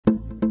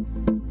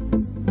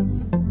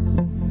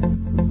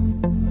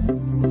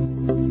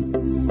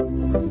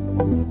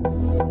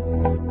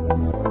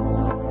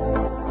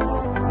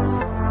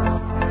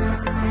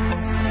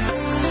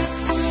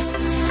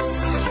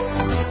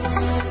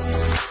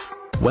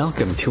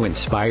Welcome to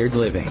Inspired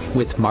Living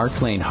with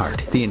Marc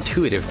Lainhart, the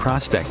Intuitive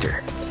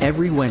Prospector.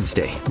 Every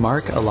Wednesday,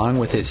 Marc, along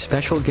with his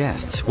special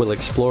guests, will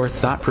explore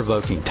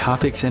thought-provoking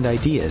topics and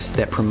ideas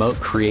that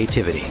promote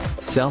creativity,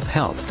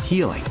 self-help,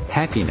 healing,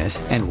 happiness,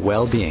 and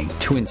well-being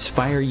to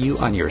inspire you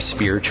on your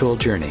spiritual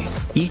journey.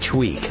 Each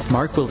week,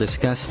 Marc will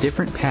discuss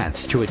different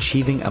paths to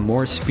achieving a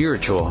more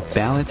spiritual,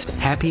 balanced,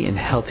 happy, and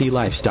healthy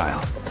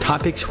lifestyle.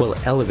 Topics will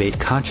elevate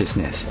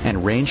consciousness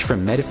and range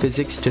from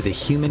metaphysics to the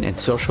human and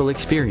social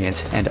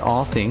experience and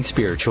all things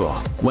spiritual.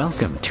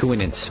 Welcome to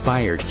an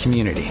inspired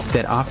community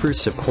that offers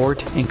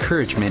support,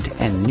 encouragement,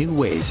 and new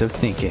ways of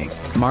thinking.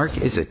 Marc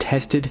is a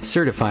tested,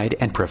 certified,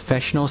 and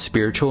professional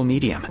spiritual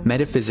medium,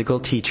 metaphysical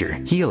teacher,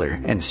 healer,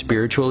 and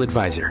spiritual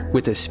advisor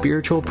with a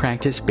spiritual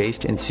practice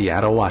based in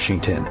Seattle,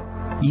 Washington.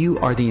 You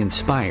are the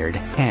inspired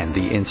and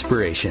the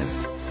inspiration.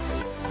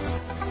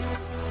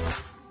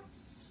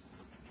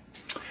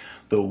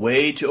 The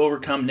way to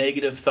overcome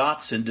negative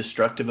thoughts and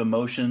destructive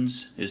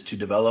emotions is to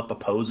develop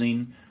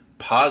opposing,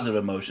 positive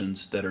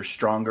emotions that are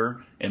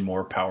stronger and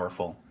more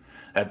powerful.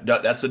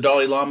 That's the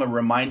Dalai Lama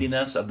reminding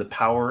us of the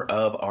power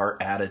of our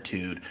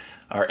attitude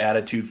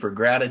for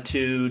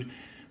gratitude,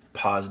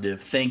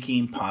 positive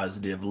thinking,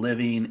 positive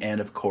living,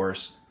 and of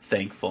course,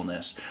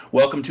 thankfulness.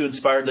 Welcome to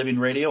Inspired Living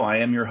Radio. I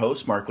am your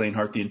host, Marc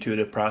Lainhart, the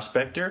Intuitive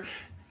Prospector.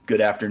 Good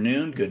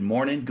afternoon, good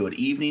morning, good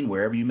evening,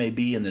 wherever you may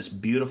be in this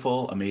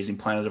beautiful, amazing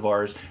planet of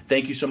ours.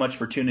 Thank you so much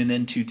for tuning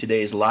in to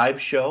today's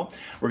live show.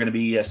 We're going to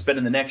be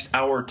spending the next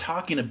hour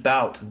talking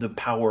about the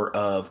power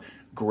of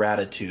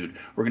gratitude.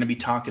 We're going to be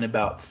talking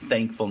about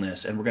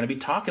thankfulness, and we're going to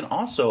be talking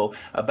also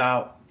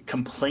about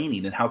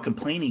complaining and how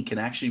complaining can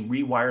actually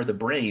rewire the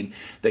brain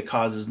that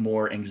causes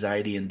more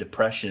anxiety and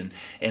depression.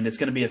 And it's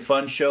going to be a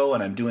fun show,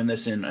 and I'm doing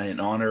this in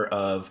honor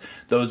of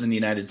those in the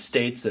United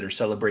States that are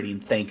celebrating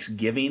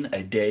Thanksgiving,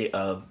 a day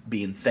of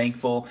being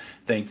thankful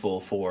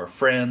for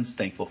friends,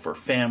 thankful for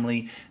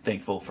family,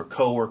 thankful for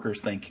coworkers,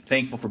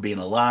 thankful for being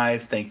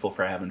alive, thankful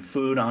for having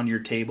food on your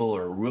table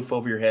or a roof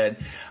over your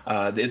head.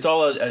 It's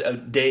all a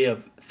day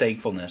of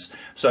thankfulness.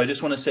 So I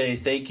just want to say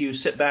thank you.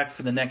 Sit back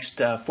for the next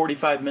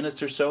 45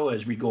 minutes or so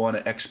as we go on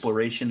an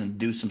exploration and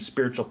do some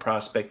spiritual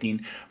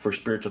prospecting for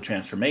spiritual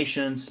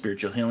transformation,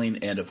 spiritual healing,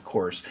 and of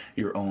course,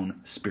 your own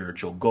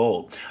spiritual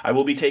goal. I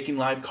will be taking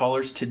live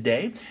callers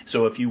today.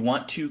 So if you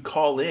want to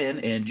call in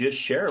and just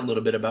share a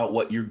little bit about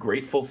what you're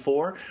grateful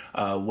for,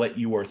 what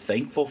you are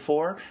thankful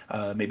for,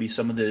 maybe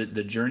some of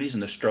the journeys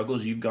and the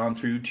struggles you've gone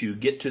through to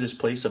get to this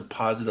place of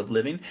positive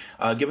living,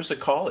 give us a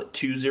call at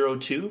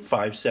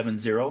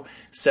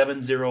 202-570-7057.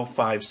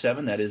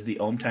 That is the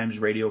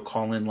OMTimes radio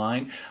call-in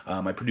line.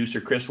 My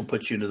producer Chris will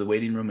put you into the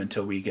waiting room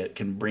until we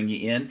can bring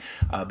you in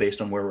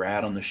based on where we're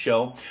at on the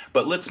show.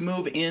 But let's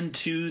move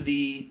into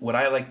what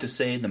I like to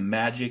say, the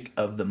magic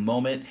of the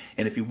moment.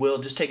 And if you will,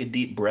 just take a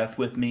deep breath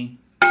with me.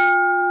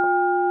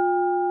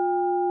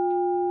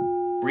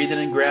 Breathing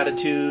in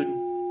gratitude.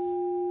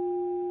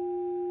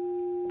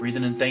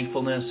 Breathing in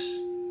thankfulness.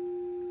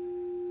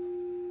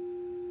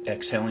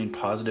 Exhaling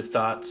positive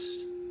thoughts.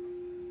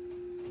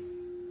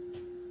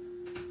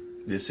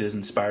 This is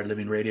Inspired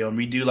Living Radio, and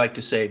we do like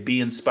to say, be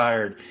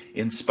inspired,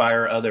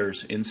 inspire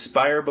others,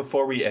 inspire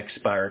before we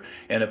expire,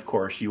 and of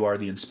course, you are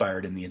the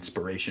inspired and the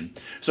inspiration.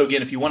 So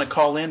again, if you want to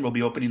call in, we'll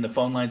be opening the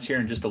phone lines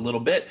here in just a little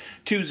bit,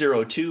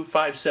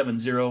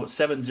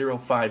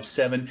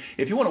 202-570-7057.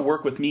 If you want to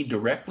work with me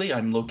directly,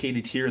 I'm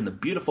located here in the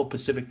beautiful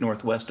Pacific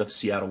Northwest of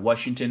Seattle,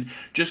 Washington.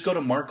 Just go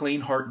to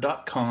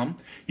marclainhart.com.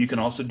 You can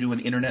also do an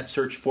internet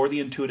search for the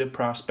Intuitive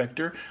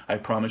Prospector. I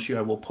promise you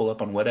I will pull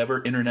up on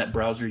whatever internet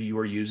browser you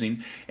are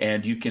using, and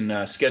you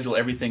can schedule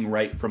everything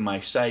right from my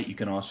site. You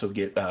can also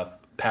get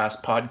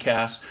past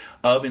podcasts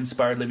of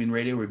Inspired Living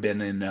Radio. We've been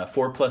in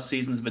 4+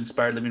 seasons of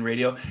Inspired Living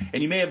Radio.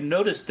 And you may have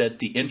noticed that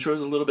the intro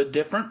is a little bit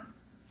different.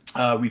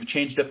 We've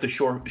changed up the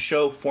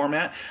show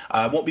format.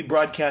 I won't be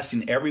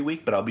broadcasting every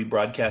week, but I'll be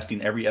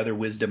broadcasting every other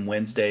Wisdom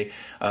Wednesday,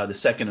 the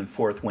second and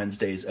fourth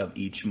Wednesdays of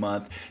each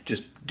month,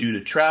 just due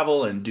to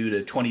travel and due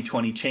to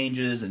 2020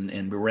 changes,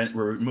 and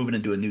we're moving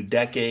into a new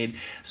decade.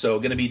 So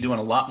going to be doing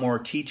a lot more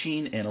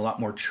teaching and a lot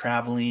more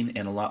traveling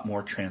and a lot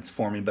more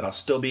transforming, but I'll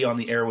still be on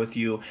the air with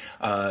you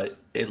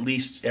at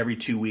least every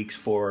 2 weeks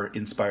for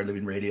Inspired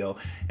Living Radio.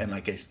 And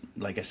like I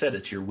said,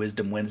 it's your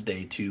Wisdom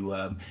Wednesday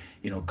to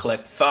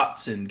collect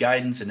thoughts and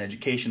guidance and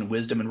education and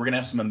wisdom. And we're going to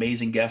have some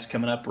amazing guests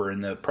coming up. We're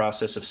in the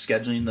process of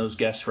scheduling those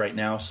guests right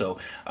now. So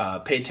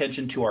pay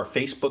attention to our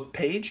Facebook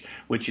page,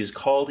 which is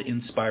called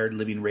Inspired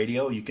Living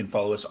Radio. You can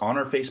follow us on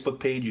our Facebook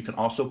page. You can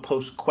also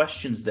post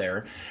questions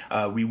there.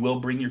 We will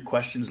bring your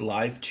questions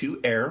live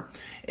to air.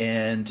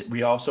 And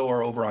we also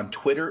are over on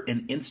Twitter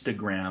and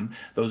Instagram.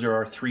 Those are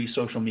our 3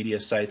 social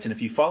media sites. And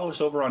if you follow us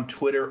over on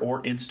Twitter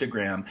or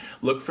Instagram,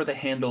 look for the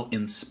handle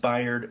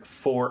Inspired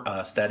for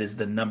Us. That is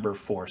the number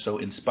 4. So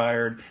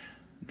Inspired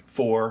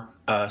for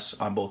Us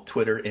on both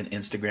Twitter and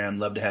Instagram.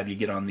 Love to have you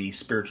get on the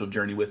spiritual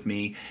journey with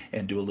me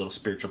and do a little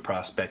spiritual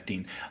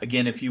prospecting.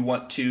 Again, if you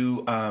want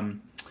to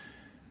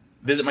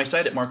Visit my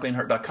site at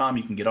marclainhart.com.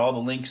 You can get all the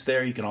links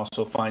there. You can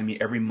also find me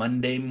every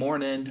Monday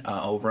morning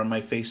over on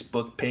my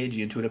Facebook page,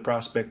 the Intuitive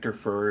Prospector,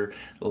 for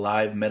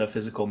live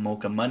Metaphysical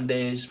Mocha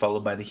Mondays,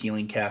 followed by the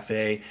Healing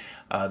Cafe.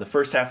 The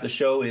first half of the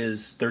show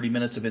is 30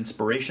 minutes of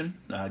inspiration,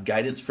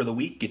 guidance for the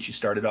week, get you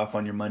started off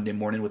on your Monday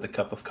morning with a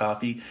cup of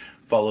coffee,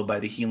 followed by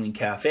the Healing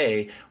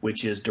Cafe,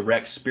 which is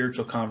direct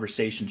spiritual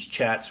conversations,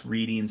 chats,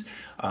 readings.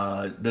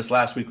 This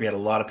last week we had a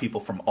lot of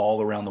people from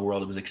all around the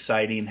world. It was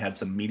exciting. Had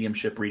some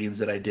mediumship readings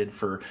that I did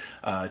for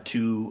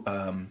two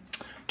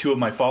of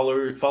my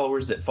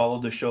followers that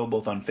followed the show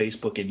both on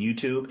Facebook and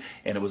YouTube,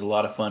 and it was a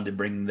lot of fun to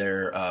bring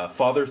their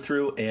father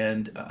through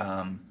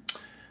and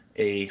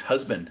a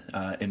husband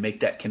and make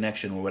that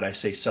connection, or what I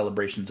say,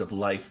 celebrations of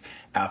life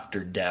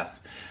after death.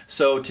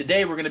 So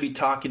today we're going to be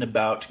talking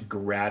about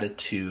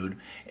gratitude.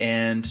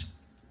 And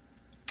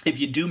if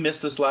you do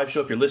miss this live show,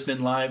 if you're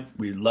listening live,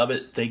 we love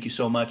it. Thank you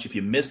so much. If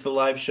you missed the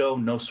live show,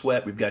 no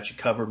sweat. We've got you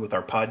covered with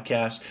our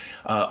podcast.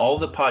 All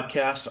the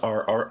podcasts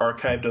are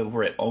archived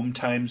over at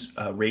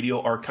OMTimes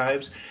Radio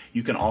Archives.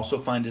 You can also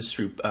find us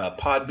through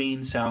Podbean,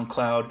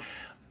 SoundCloud,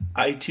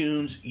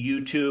 iTunes,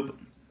 YouTube.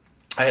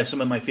 I have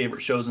some of my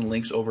favorite shows and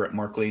links over at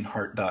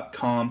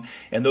marclainhart.com,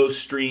 and those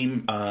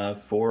stream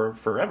for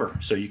forever.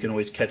 So you can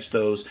always catch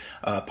those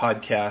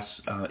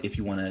podcasts if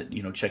you want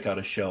to, check out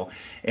a show.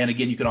 And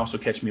again, you can also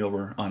catch me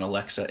over on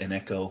Alexa and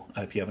Echo.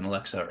 If you have an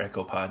Alexa or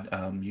Echo Pod,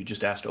 you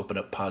just ask to open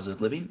up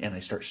Positive Living, and I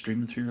start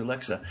streaming through your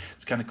Alexa.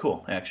 It's kind of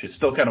cool, actually. It's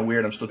still kind of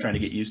weird. I'm still trying to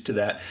get used to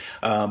that.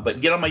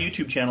 But get on my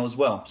YouTube channel as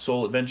well.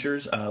 Soul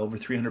Adventures, over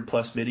 300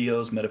 plus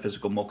videos,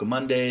 Metaphysical Mocha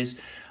Mondays,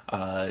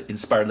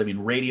 Inspired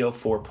Living Radio,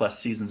 4+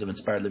 seasons of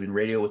Inspired Living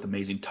Radio with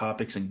amazing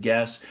topics and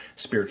guests,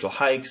 spiritual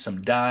hikes,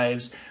 some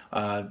dives,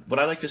 what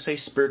I like to say,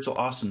 spiritual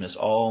awesomeness,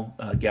 all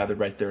gathered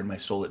right there in my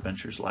Soul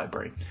Adventures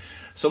library.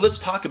 So let's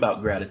talk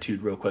about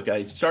gratitude real quick.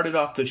 I started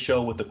off the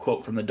show with a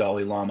quote from the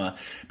Dalai Lama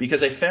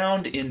because I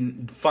found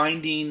in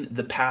finding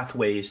the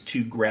pathways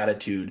to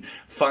gratitude,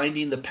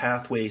 finding the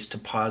pathways to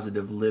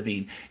positive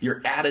living,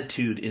 your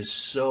attitude is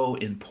so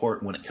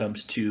important when it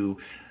comes to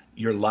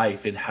your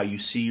life and how you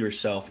see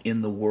yourself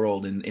in the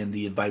world and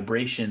the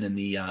vibration and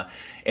the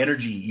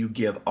energy you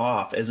give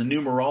off. As a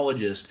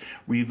numerologist,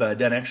 we've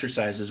done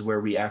exercises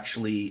where we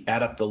actually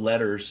add up the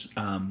letters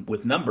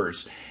with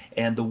numbers.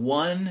 And the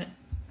one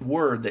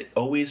word that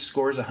always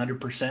scores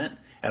 100%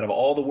 out of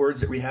all the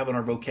words that we have in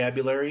our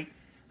vocabulary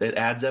that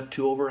adds up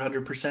to over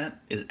 100%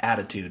 is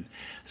attitude.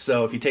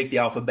 So if you take the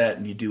alphabet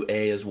and you do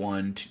A as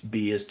 1,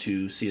 B as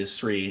 2, C as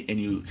 3, and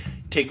you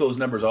take those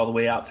numbers all the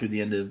way out through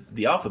the end of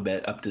the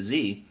alphabet up to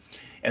Z,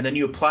 and then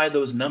you apply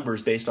those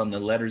numbers based on the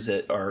letters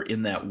that are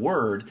in that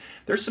word,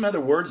 there's some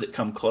other words that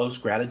come close.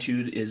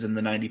 Gratitude is in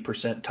the 90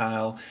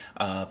 percentile.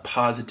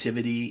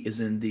 Positivity is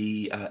in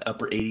the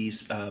upper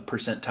 80s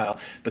percentile.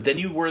 But then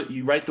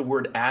you write the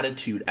word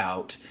attitude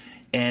out,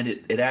 and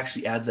it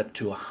actually adds up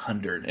to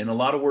 100. And a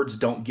lot of words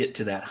don't get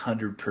to that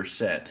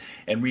 100%.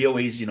 And we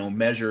always,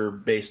 measure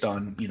based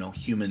on,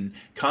 human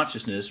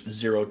consciousness,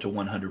 0 to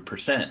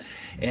 100%.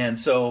 And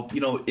so,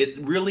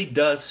 it really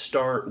does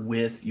start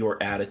with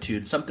your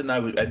attitude. Something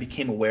I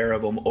became aware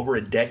of over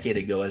a decade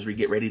ago as we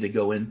get ready to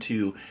go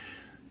into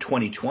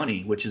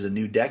 2020, which is a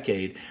new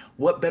decade.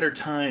 What better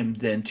time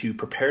than to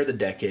prepare the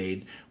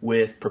decade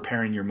with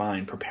preparing your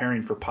mind,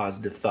 preparing for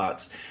positive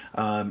thoughts?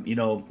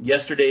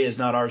 Yesterday is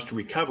not ours to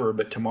recover,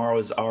 but tomorrow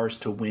is ours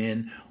to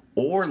win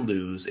or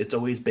lose. It's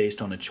always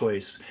based on a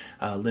choice.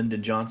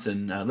 Lyndon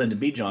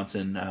B.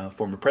 Johnson,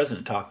 former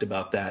president, talked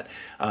about that.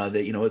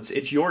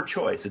 It's your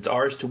choice. It's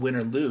ours to win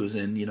or lose.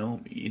 And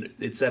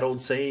it's that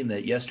old saying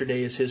that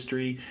yesterday is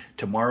history,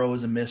 tomorrow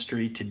is a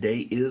mystery, today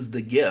is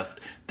the gift.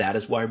 That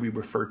is why we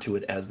refer to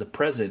it as the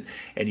present.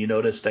 And you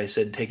noticed I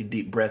said take a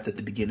deep breath at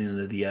the beginning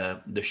of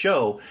the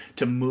show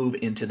to move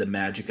into the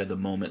magic of the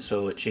moment.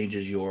 So it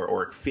changes your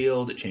auric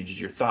field, it changes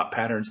your thought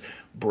patterns.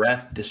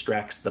 Breath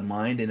distracts the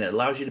mind, and it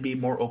allows you to be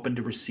more open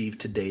to receive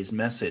today's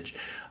message.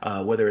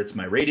 Whether it's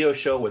my radio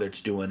show, whether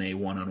it's doing a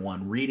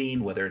one-on-one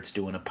reading, whether it's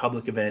doing a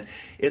public event,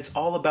 it's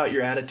all about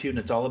your attitude, and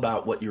it's all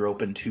about what you're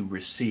open to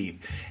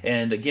receive.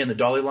 And again, the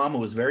Dalai Lama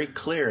was very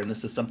clear, and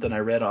this is something I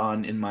read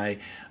on in my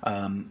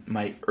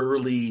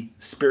early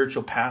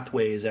spiritual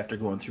pathways after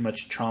going through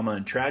much trauma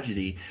and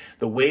tragedy.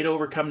 The way to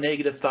overcome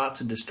negative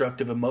thoughts and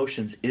destructive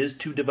emotions is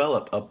to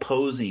develop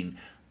opposing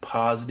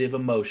positive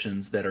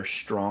emotions that are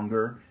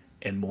stronger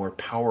and more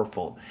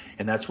powerful.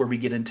 And that's where we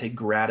get into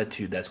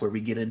gratitude. That's where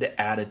we get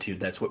into attitude.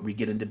 That's what we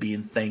get into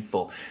being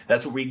thankful.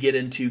 That's where we get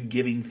into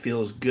giving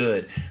feels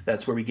good.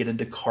 That's where we get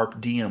into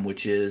carpe diem,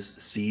 which is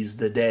seize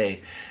the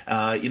day.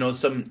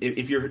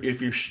 If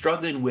you're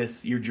struggling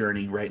with your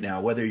journey right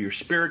now, whether you're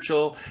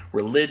spiritual,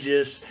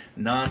 religious,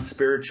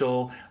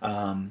 non-spiritual,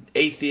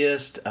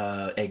 atheist,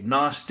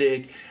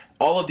 agnostic,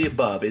 all of the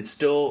above, it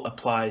still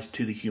applies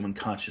to the human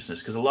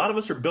consciousness because a lot of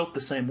us are built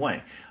the same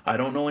way. I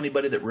don't know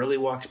anybody that really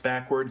walks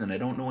backwards, and I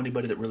don't know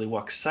anybody that really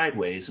walks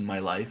sideways in my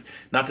life.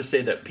 Not to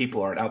say that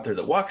people aren't out there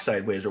that walk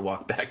sideways or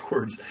walk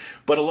backwards,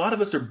 but a lot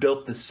of us are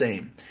built the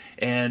same.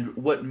 And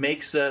what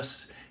makes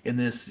us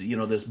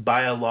this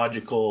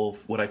biological,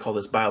 what I call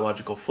this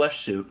biological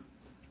flesh suit,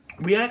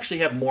 we actually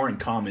have more in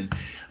common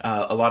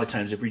a lot of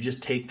times if we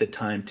just take the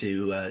time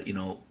to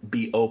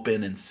be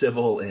open and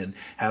civil and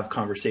have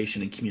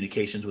conversation and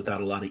communications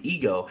without a lot of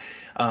ego.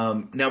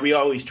 Now we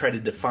always try to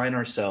define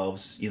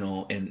ourselves,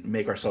 and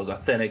make ourselves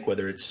authentic,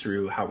 whether it's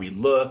through how we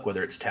look,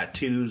 whether it's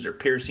tattoos or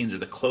piercings or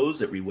the clothes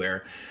that we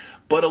wear.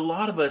 But a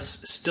lot of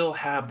us still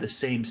have the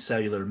same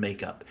cellular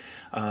makeup.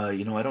 I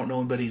don't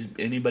know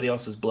anybody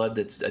else's blood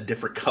that's a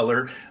different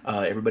color.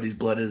 Everybody's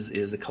blood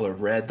is the color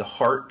of red. The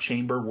heart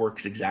chamber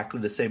works exactly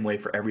the same way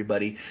for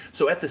everybody.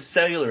 So at the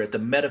cellular, at the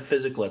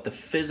metaphysical, at the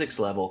physics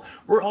level,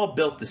 we're all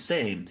built the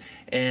same.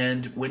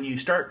 And when you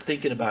start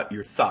thinking about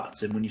your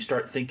thoughts, and when you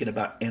start thinking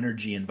about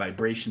energy and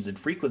vibrations and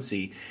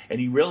frequency,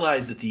 and you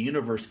realize that the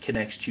universe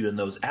connects to you in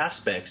those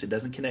aspects, it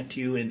doesn't connect to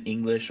you in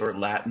English or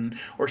Latin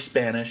or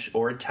Spanish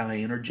or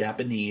Italian or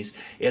Japanese.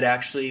 It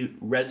actually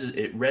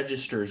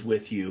registers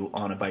with you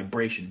on a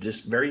vibration,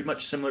 just very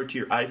much similar to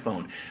your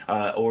iPhone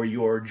or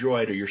your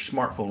Droid or your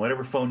smartphone,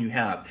 whatever phone you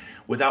have.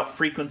 Without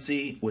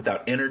frequency,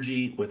 without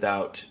energy,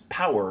 without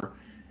power,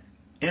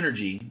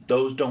 energy,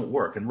 those don't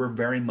work, and we're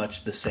very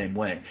much the same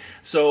way.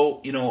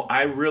 So,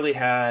 I really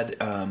had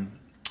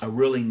a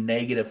really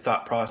negative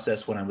thought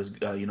process when I was,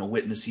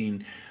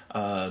 witnessing,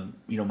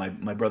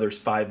 my brother's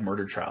 5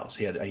 murder trials.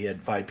 He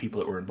had 5 people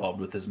that were involved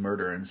with his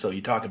murder, and so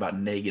you talk about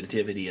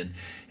negativity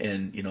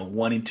and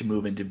wanting to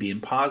move into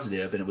being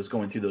positive, and it was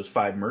going through those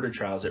 5 murder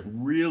trials that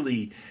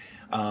really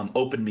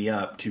opened me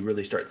up to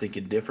really start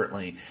thinking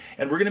differently.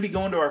 And we're going to be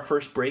going to our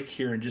first break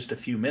here in just a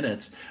few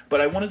minutes,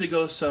 but I wanted to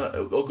go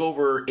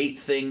over 8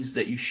 things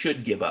that you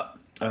should give up.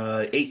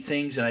 8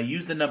 things, and I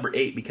use the number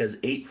 8 because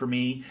 8 for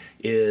me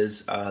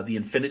is the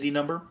infinity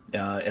number.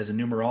 As a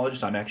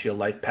numerologist, I'm actually a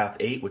life path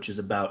 8, which is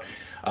about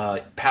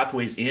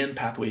pathways in,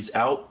 pathways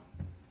out.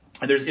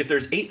 And if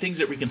there's 8 things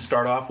that we can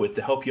start off with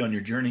to help you on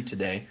your journey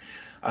today,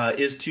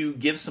 is to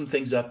give some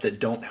things up that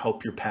don't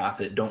help your path,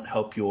 that don't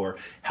help your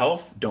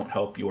health, don't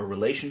help your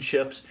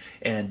relationships,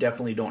 and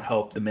definitely don't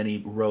help the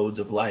many roads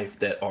of life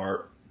that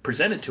are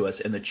presented to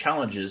us and the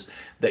challenges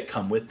that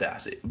come with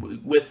that.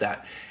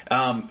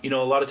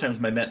 A lot of times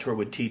my mentor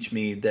would teach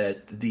me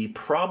that the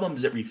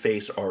problems that we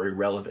face are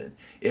irrelevant.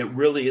 It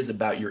really is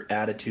about your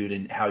attitude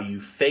and how you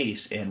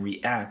face and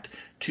react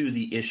to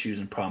the issues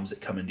and problems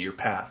that come into your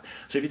path.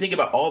 So if you think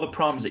about all the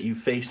problems that you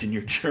faced in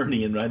your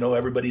journey, and I know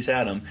everybody's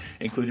had them,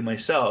 including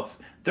myself,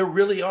 they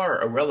really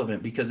are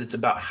irrelevant because it's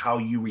about how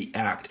you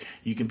react.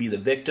 You can be the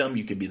victim,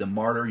 you could be the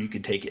martyr, you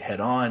could take it head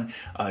on,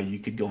 you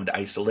could go into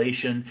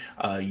isolation,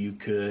 you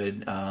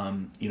could,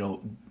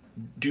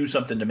 do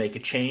something to make a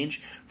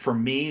change. For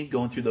me,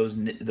 going through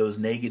those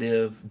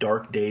negative,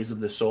 dark days of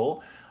the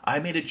soul, I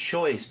made a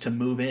choice to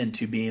move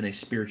into being a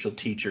spiritual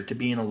teacher, to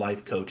being a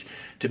life coach,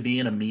 to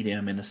being a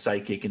medium and a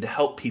psychic, and to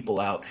help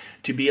people out,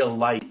 to be a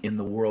light in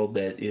the world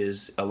that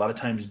is a lot of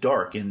times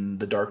dark, in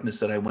the darkness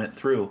that I went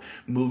through,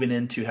 moving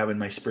into having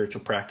my spiritual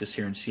practice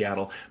here in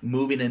Seattle,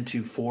 moving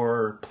into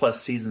 4+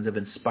 seasons of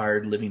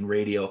Inspired Living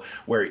Radio,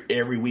 where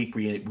every week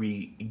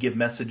we give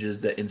messages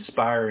that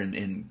inspire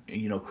and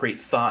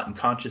create thought and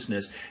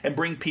consciousness and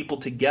bring people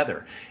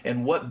together.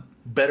 And what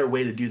better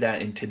way to do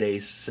that in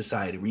today's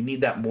society? We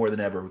need that more than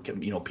ever.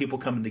 People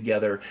coming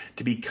together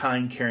to be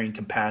kind, caring,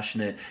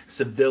 compassionate,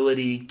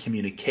 civility,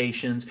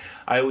 communications.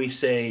 I always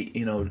say,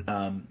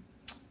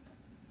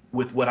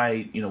 with what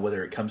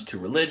whether it comes to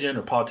religion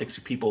or politics,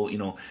 people,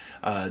 know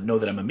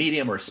that I'm a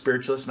medium or a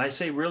spiritualist. And I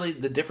say really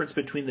the difference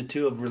between the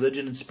two of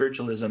religion and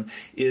spiritualism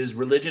is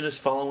religion is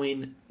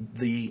following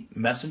the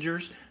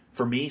messengers.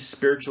 For me,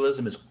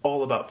 spiritualism is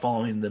all about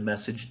following the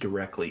message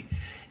directly.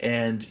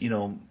 And,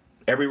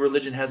 every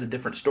religion has a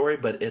different story,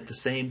 but at the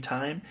same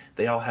time,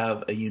 they all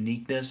have a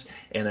uniqueness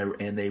and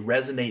they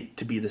resonate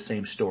to be the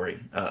same story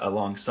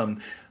along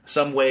some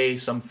way,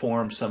 some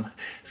form,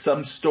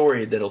 some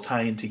story that'll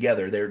tie in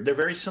together. They're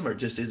very similar.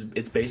 Just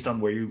it's based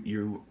on where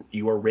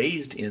you are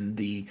raised in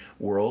the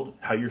world,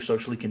 how you're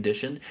socially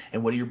conditioned,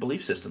 and what your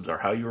belief systems are,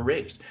 how you were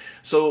raised.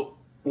 So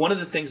one of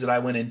the things that I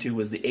went into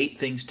was the 8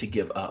 things to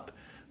give up.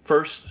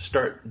 First,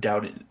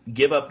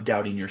 give up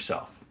doubting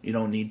yourself. You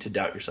don't need to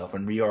doubt yourself.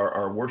 And we are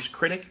our worst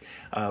critic.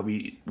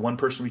 One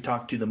person we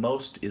talk to the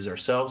most is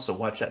ourselves, so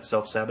watch that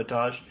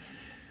self-sabotage.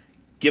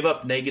 Give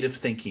up negative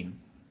thinking.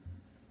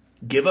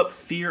 Give up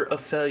fear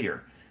of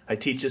failure. I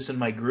teach this in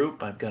my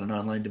group. I've got an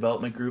online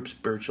development group,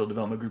 spiritual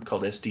development group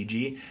called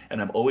SDG,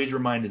 and I'm always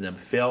reminding them,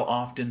 fail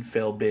often,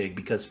 fail big,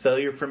 because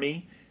failure for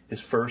me is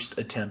first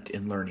attempt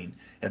in learning,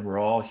 and we're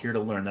all here to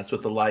learn. That's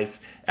what the LIFE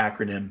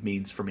acronym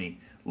means for me.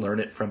 Learn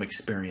it from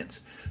experience.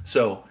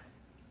 So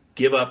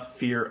give up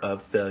fear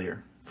of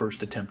failure,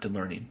 first attempt in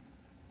learning.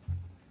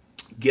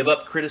 Give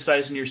up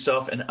criticizing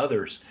yourself and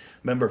others.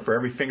 Remember, for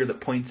every finger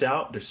that points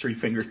out, there's 3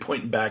 fingers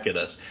pointing back at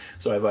us.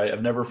 So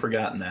I've never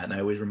forgotten that, and I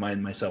always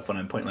remind myself when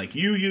I'm pointing like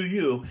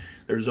you,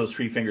 there's those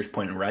 3 fingers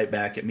pointing right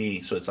back at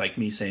me. So it's like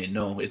me saying,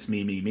 no, it's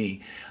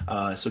me.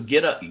 So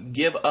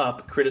give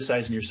up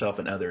criticizing yourself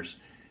and others.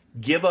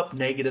 Give up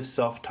negative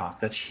self-talk.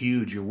 That's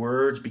huge.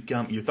 Your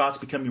thoughts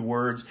become your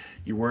words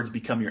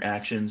become your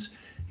actions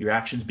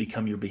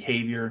become your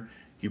behavior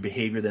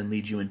then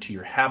leads you into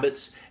your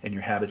habits, and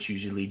your habits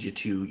usually lead you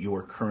to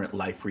your current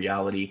life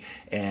reality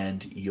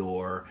and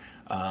your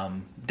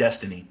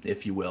destiny,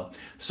 if you will.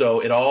 So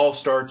it all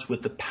starts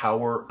with the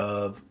power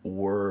of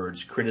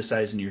words,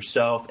 criticizing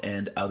yourself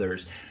and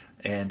others,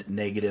 and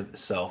negative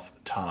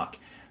self-talk.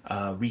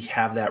 We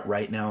have that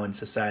right now in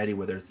society,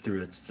 whether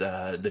through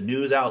the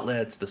news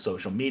outlets, the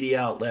social media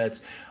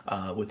outlets,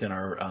 within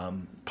our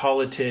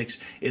politics.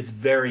 It's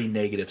very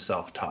negative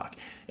self-talk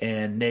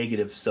and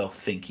negative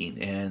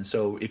self-thinking. And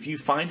so if you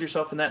find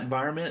yourself in that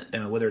environment,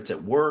 whether it's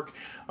at work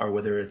or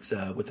whether it's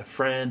with a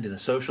friend in a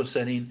social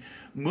setting,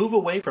 move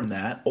away from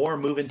that, or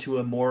move into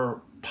a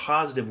more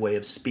positive way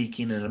of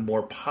speaking and a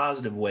more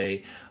positive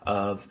way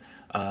of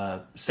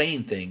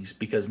saying things,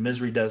 because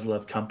misery does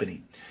love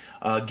company.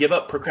 Give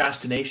up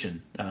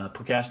procrastination.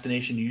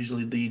 Procrastination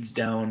usually leads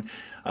down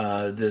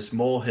this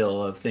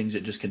molehill of things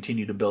that just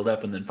continue to build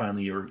up, and then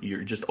finally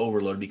you're just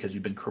overloaded because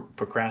you've been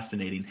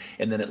procrastinating,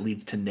 and then it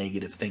leads to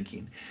negative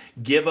thinking.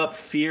 Give up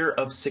fear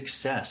of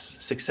success.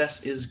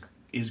 Success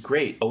is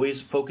great.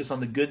 Always focus on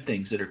the good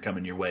things that are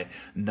coming your way,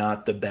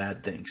 not the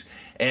bad things.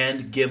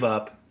 And give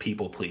up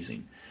people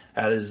pleasing.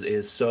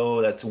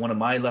 That's one of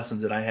my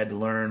lessons that I had to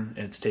learn.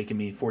 It's taken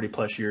me 40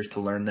 plus years to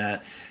learn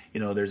that.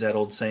 There's that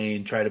old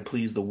saying, try to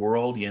please the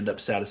world, you end up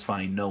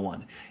satisfying no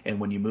one. And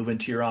when you move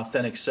into your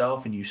authentic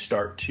self and you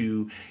start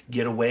to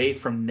get away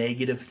from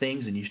negative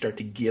things, and you start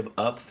to give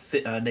up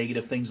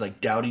negative things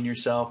like doubting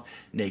yourself,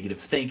 negative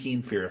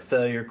thinking, fear of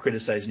failure,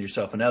 criticizing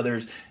yourself and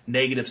others,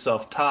 negative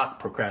self-talk,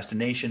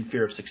 procrastination,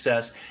 fear of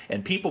success,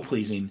 and people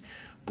pleasing,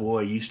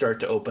 boy, you start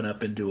to open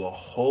up into a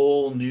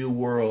whole new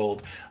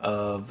world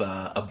of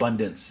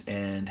abundance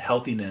and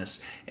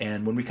healthiness.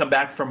 And when we come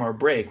back from our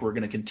break, we're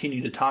going to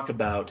continue to talk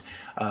about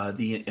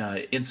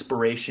the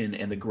inspiration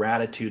and the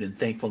gratitude and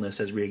thankfulness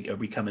as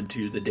we come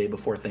into the day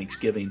before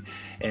Thanksgiving.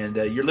 And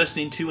you're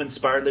listening to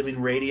Inspired Living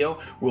Radio.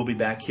 We'll be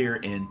back here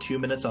in 2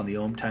 minutes on the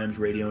OMTimes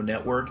Radio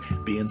Network.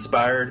 Be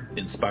inspired,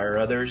 inspire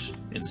others,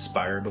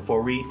 inspire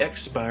before we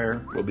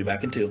expire. We'll be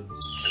back in 2.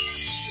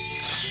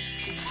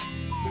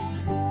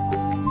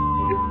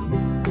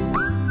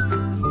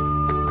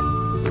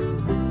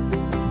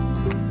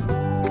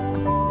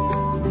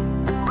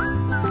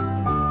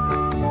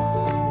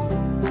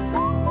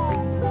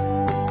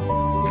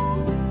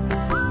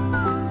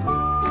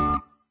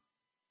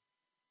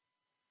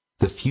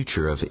 The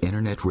future of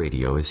Internet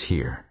radio is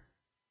here.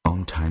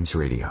 OMTimes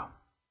Radio.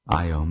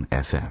 IOM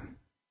FM.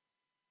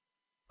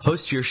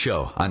 Host your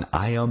show on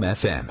IOM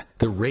FM,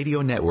 the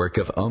radio network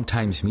of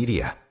OMTimes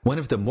Media, one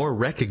of the more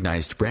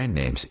recognized brand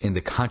names in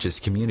the conscious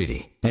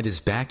community, and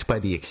is backed by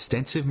the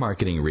extensive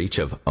marketing reach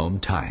of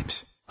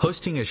OMTimes.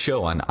 Hosting a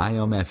show on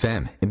IOM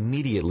FM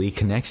immediately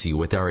connects you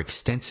with our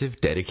extensive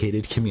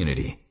dedicated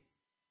community.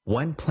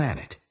 One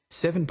planet,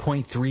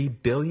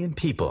 7.3 billion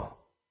people,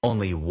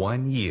 only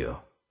one you.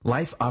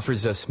 Life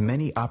offers us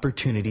many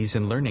opportunities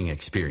and learning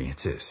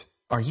experiences.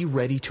 Are you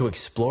ready to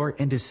explore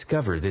and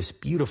discover this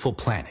beautiful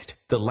planet,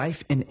 the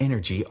life and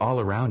energy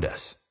all around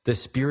us, the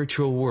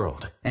spiritual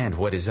world, and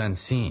what is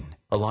unseen,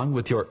 along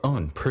with your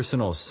own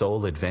personal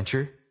soul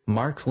adventure?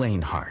 Marc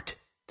Lainhart,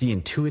 the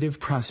Intuitive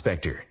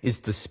Prospector,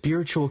 is the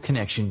spiritual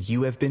connection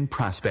you have been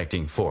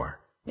prospecting for.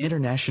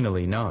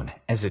 Internationally known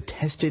as a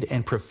tested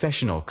and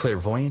professional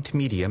clairvoyant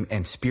medium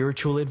and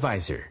spiritual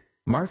advisor,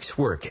 Marc's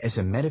work as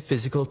a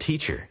metaphysical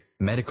teacher,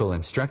 medical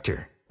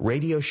instructor,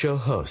 radio show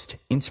host,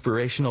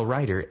 inspirational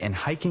writer, and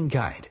hiking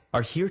guide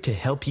are here to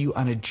help you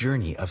on a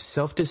journey of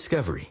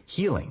self-discovery,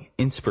 healing,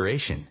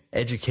 inspiration,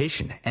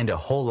 education, and a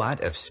whole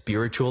lot of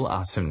spiritual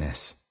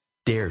awesomeness.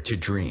 Dare to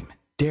dream.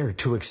 Dare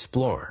to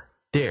explore.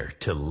 Dare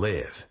to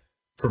live.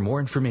 For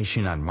more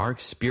information on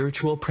Marc's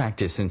spiritual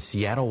practice in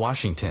Seattle,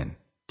 Washington,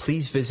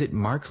 please visit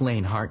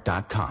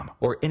marclainhart.com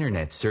or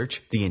internet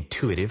search The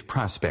Intuitive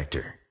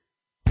Prospector.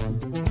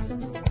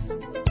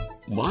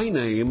 My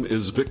name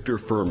is Victor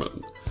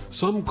Furman.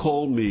 Some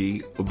call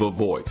me The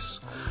Voice.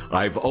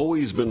 I've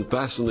always been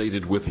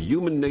fascinated with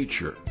human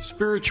nature,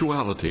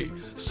 spirituality,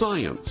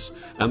 science,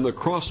 and the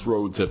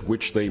crossroads at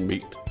which they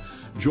meet.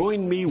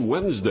 Join me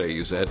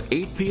Wednesdays at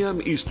 8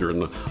 p.m.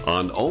 Eastern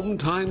on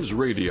OMTimes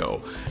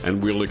Radio,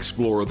 and we'll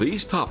explore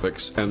these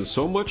topics and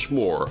so much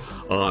more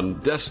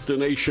on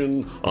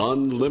Destination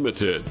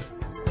Unlimited.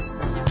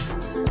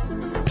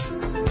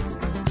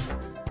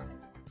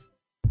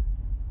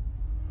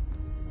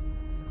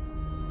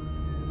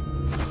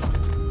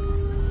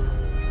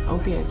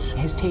 Opiates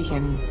has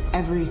taken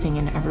everything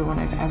and everyone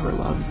I've ever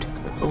loved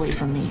away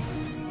from me.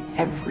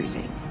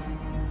 Everything.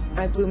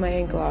 I blew my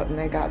ankle out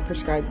and I got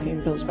prescribed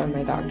pain pills by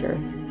my doctor.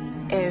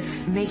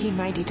 If making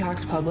my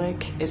detox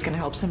public is going to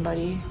help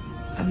somebody,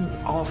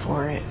 I'm all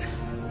for it.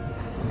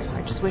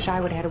 I just wish I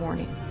would have had a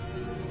warning.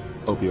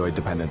 Opioid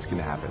dependence can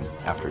happen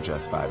after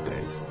just 5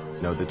 days.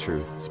 Know the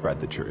truth, spread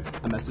the truth.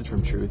 A message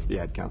from Truth, the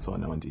Ad Council,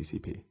 and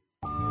ONDCP.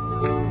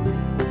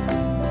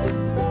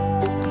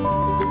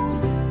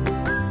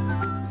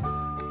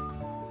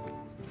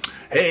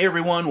 Hey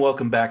everyone,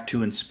 welcome back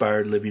to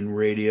Inspired Living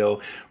Radio.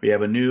 We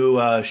have a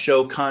new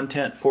show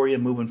content for you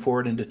moving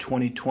forward into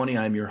 2020.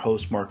 I'm your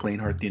host, Marc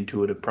Lainhart, the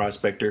Intuitive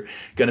Prospector.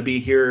 Going to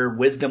be here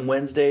Wisdom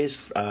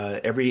Wednesdays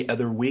every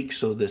other week,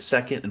 so the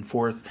second and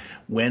fourth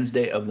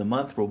Wednesday of the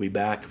month we'll be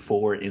back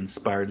for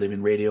Inspired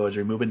Living Radio as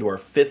we move into our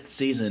fifth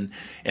season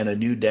and a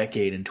new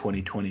decade in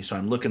 2020. So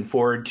I'm looking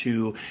forward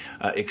to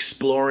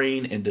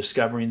exploring and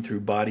discovering through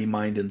body,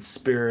 mind, and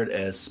spirit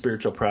as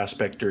spiritual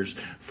prospectors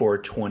for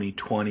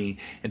 2020.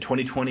 And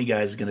 2020,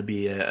 guys, is going to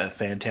be a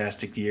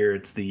fantastic year.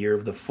 It's the year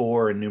of the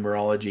 4 in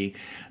numerology,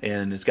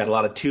 and it's got a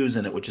lot of 2s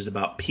in it, which is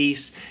about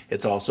peace.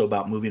 It's also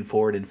about moving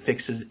forward and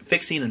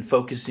fixing and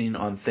focusing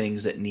on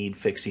things that need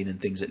fixing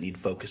and things that need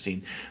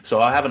focusing. So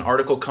I'll have an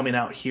article coming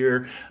out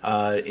here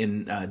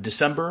in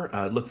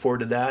December. Look forward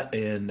to that,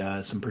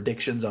 and some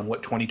predictions on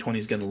what 2020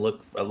 is going to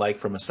look like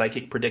from a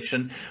psychic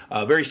prediction.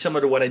 Very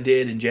similar to what I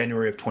did in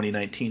January of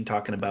 2019,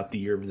 talking about the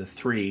year of the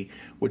 3,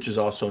 which is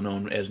also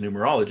known as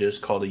numerologists,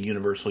 called a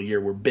universal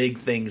year, where big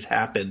things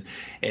happen.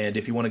 And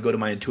if you want to go to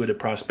my Intuitive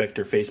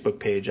Prospector Facebook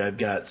page, I've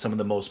got some of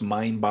the most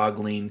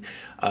mind-boggling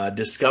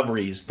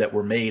discoveries that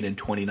were made in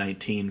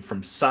 2019,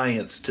 from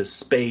science to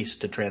space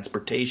to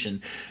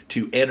transportation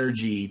to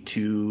energy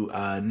to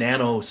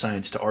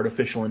nanoscience to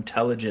artificial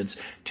intelligence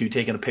to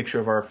taking a picture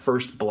of our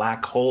first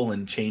black hole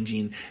and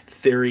changing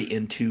theory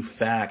into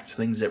fact.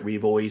 Things that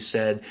we've always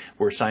said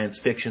were science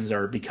fictions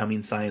are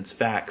becoming science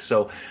facts.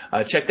 So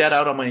check that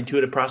out on my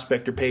Intuitive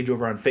Prospector page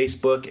over on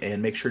Facebook,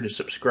 and make sure to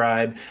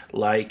subscribe,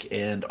 like,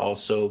 and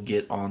also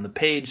get on the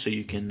page so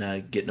you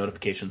can get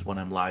notifications when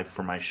I'm live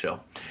for my show.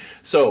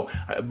 So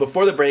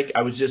before the break,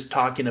 I was just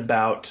talking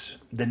about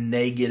the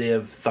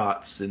negative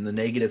thoughts and the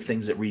negative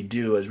things that we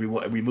do as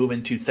we move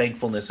into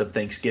thankfulness of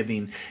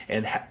Thanksgiving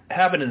and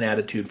having an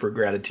attitude for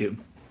gratitude.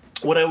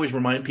 What I always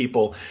remind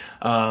people,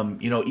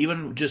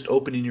 even just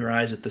opening your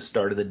eyes at the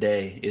start of the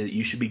day,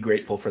 you should be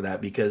grateful for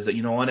that, because,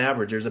 on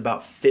average, there's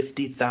about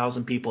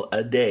 50,000 people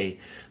a day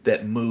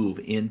that move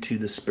into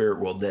the spirit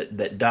world,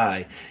 that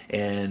die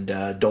and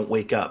don't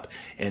wake up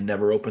and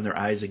never open their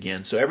eyes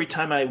again. So every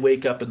time I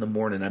wake up in the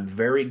morning, I'm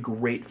very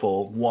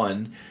grateful,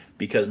 one,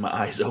 because my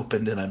eyes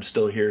opened and I'm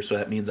still here, so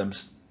that means I'm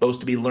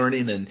supposed to be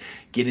learning and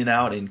getting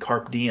out and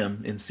carpe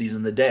diem and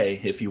seizing the day,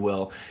 if you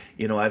will.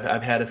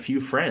 I've had a few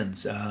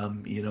friends,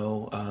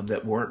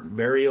 that weren't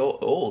very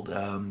old.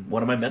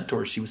 One of my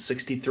mentors, she was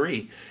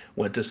 63,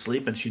 went to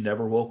sleep and she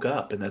never woke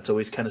up, and that's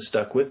always kind of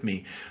stuck with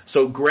me.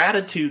 So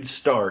gratitude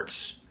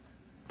starts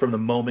from the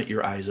moment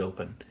your eyes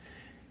open.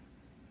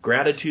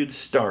 Gratitude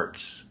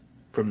starts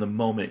from the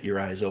moment your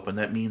eyes open.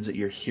 That means that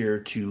you're here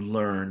to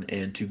learn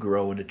and to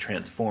grow and to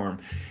transform.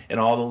 And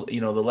all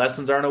the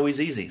lessons aren't always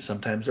easy.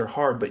 Sometimes they're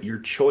hard, but your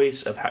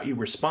choice of how you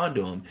respond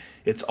to them,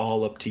 it's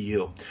all up to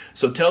you.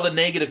 So tell the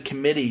negative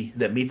committee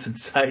that meets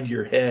inside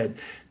your head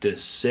to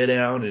sit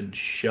down and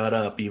shut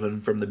up, even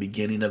from the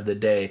beginning of the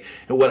day.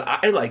 And what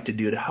I like to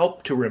do to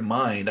help to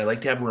remind, I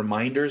like to have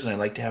reminders and I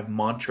like to have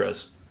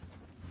mantras.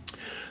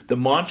 The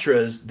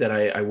mantras that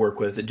I work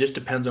with, it just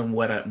depends on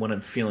what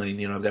I'm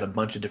feeling. I've got a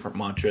bunch of different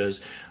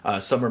mantras.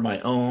 Some are my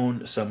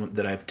own, some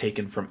that I've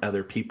taken from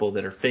other people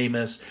that are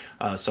famous.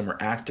 Some are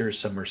actors,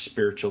 some are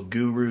spiritual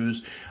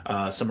gurus,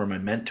 some are my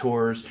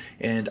mentors.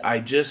 And I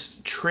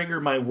just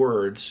trigger my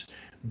words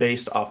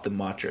based off the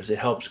mantras. It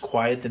helps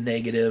quiet the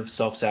negative,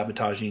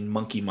 self-sabotaging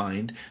monkey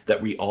mind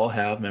that we all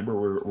have.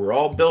 Remember, we're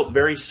all built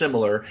very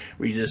similar.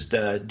 We just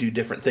do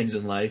different things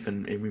in life,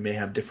 and we may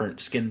have different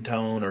skin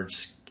tone or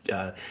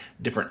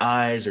different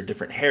eyes or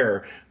different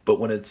hair,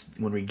 but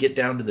when we get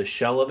down to the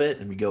shell of it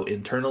and we go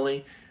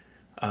internally,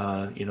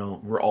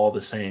 we're all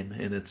the same.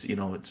 And it's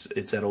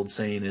that old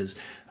saying is,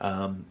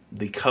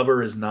 the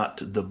cover is not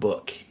the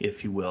book,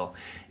 if you will.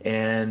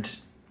 And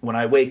when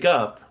I wake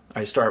up,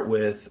 I start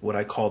with what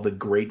I call the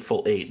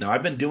Grateful 8. Now,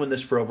 I've been doing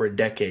this for over a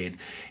decade,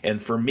 and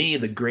for me,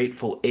 the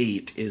Grateful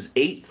 8 is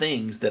 8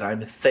 things that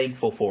I'm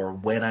thankful for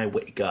when I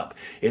wake up.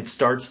 It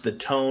starts the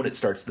tone, it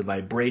starts the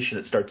vibration,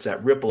 it starts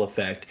that ripple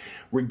effect,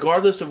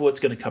 regardless of what's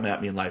going to come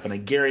at me in life. And I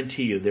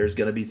guarantee you there's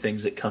going to be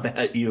things that come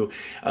at you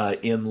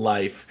in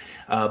life.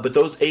 But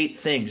those 8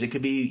 things, it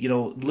could be,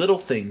 little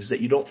things that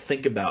you don't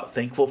think about.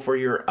 Thankful for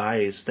your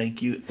eyes.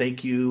 Thank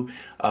you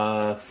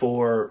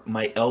for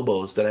my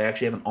elbows, that I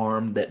actually have an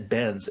arm that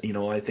bends.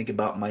 I think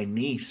about my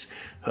niece,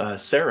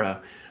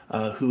 Sarah,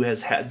 who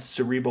has had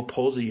cerebral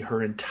palsy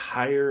her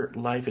entire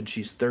life, and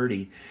she's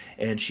 30,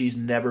 and she's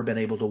never been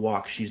able to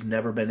walk. She's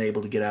never been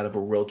able to get out of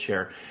a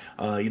wheelchair.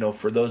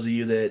 For those of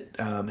you that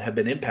have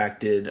been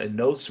impacted and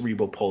know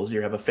cerebral palsy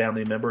or have a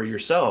family member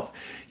yourself,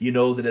 you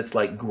know that it's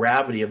like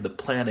gravity of the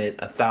planet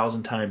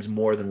 1,000 times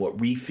more than what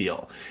we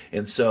feel.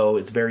 And so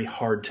it's very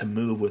hard to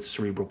move with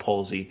cerebral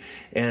palsy.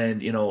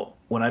 And,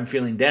 when I'm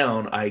feeling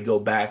down, I go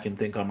back and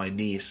think on my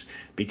niece,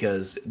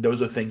 because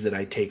those are things that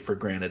I take for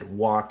granted.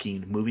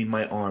 Walking, moving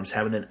my arms,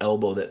 having an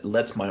elbow that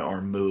lets my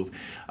arm move,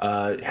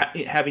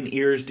 having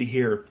ears to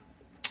hear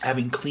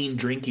having clean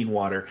drinking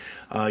water.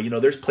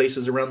 There's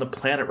places around the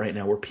planet right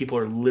now where people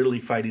are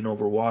literally fighting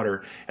over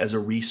water as a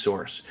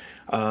resource.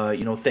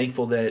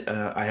 Thankful that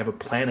I have a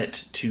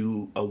planet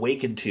to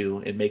awaken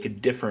to and make a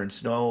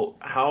difference. Know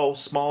how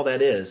small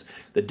that is.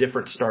 The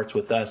difference starts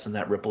with us, and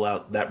that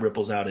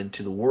ripples out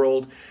into the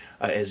world.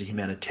 As a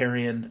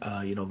humanitarian,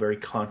 very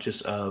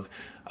conscious of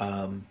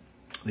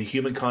the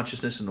human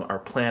consciousness and our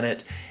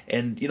planet,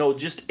 and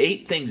just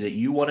 8 things that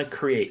you want to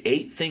create,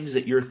 8 things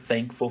that you're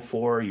thankful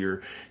for,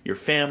 your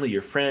family,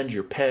 your friends,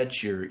 your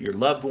pets, your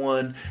loved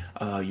one,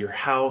 your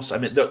house. I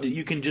mean,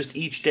 you can just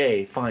each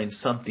day find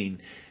something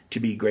to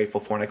be grateful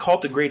for. And I call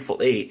it the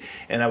Grateful 8.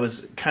 And it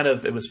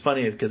was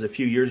funny because a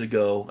few years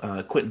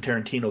ago, Quentin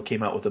Tarantino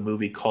came out with a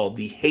movie called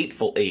The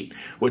Hateful 8,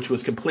 which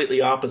was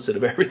completely opposite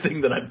of everything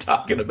that I'm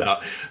talking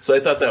about. So I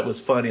thought that was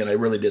funny, and I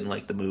really didn't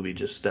like the movie,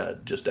 just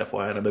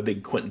FYI. And I'm a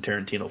big Quentin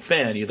Tarantino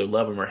fan. You either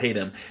love him or hate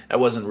him. That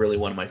wasn't really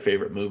one of my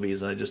favorite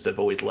movies, and I've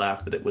always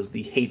laughed that it was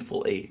The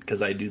Hateful 8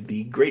 because I do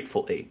The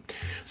Grateful 8.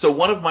 So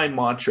one of my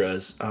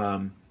mantras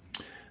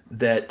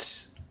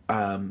that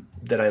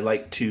I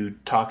like to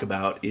talk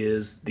about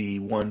is the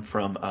one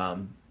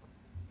from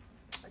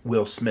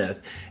Will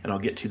Smith, and I'll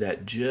get to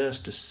that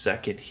just a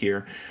second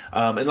here.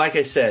 And like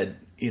I said,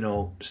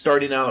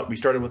 starting out, we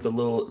started with a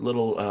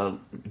little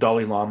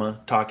Dalai Lama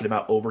talking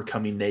about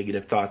overcoming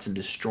negative thoughts and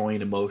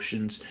destroying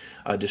emotions,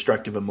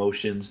 destructive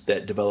emotions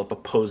that develop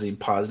opposing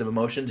positive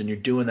emotions. And you're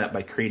doing that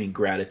by creating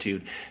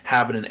gratitude,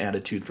 having an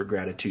attitude for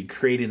gratitude,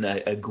 creating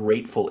a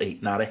grateful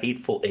 8, not a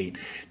hateful 8,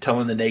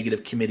 telling the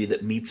negative committee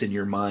that meets in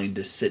your mind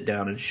to sit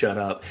down and shut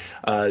up.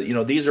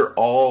 These are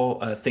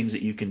all things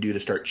that you can do to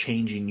start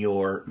changing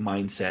your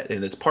mindset.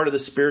 And it's part of the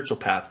spiritual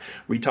path.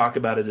 We talk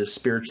about it as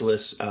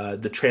spiritualists,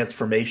 the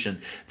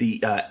transformation,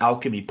 the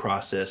alchemy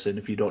process. And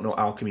if you don't know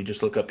alchemy,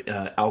 just look up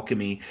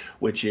alchemy,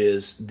 which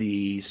is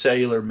the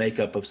cellular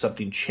makeup of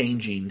something changing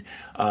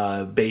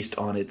based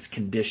on its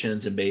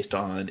conditions and based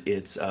on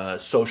its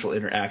social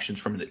interactions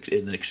from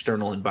an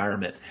external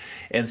environment.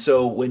 And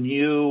so when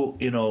you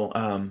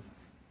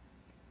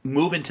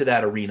move into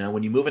that arena,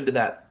 when you move into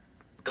that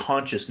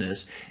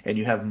consciousness and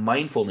you have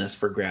mindfulness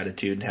for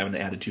gratitude and have an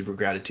attitude for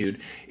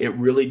gratitude, it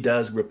really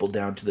does ripple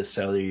down to the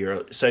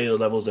cellular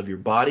levels of your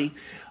body,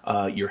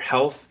 your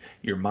health,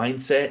 your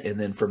mindset, and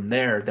then from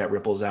there that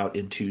ripples out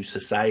into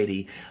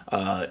society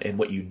and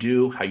what you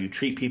do, how you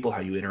treat people,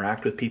 how you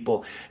interact with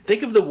people.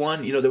 Think of the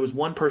one, there was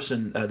one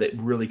person that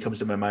really comes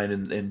to my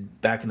mind,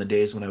 and back in the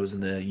days when I was in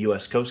the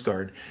U.S. Coast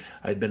Guard,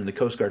 I'd been in the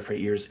Coast Guard for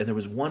 8 years, and there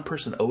was one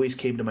person that always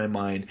came to my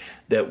mind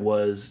that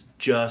was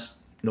just,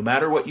 no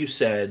matter what you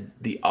said,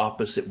 the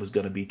opposite was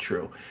going to be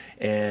true.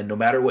 And no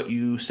matter what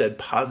you said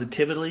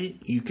positively,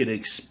 you could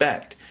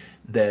expect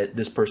that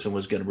this person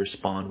was going to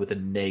respond with a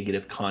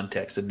negative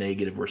context, a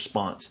negative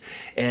response.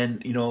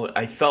 And,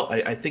 I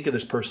think of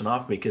this person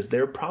often because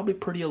they're probably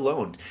pretty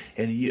alone.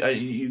 And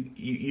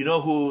you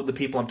know who the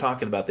people I'm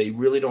talking about. They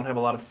really don't have a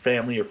lot of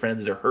family or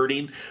friends that are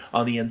hurting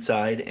on the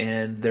inside,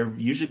 and they're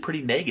usually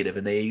pretty negative,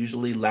 and they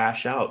usually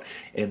lash out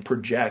and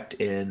project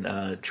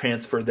and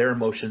transfer their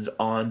emotions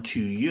onto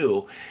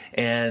you.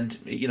 And,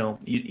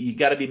 you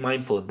got to be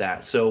mindful of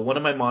that. So one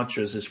of my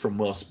mantras is from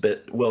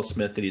Will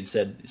Smith that he'd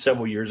said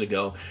several years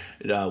ago,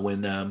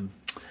 when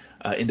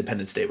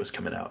Independence Day was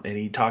coming out. And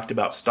he talked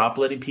about stop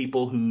letting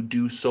people who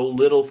do so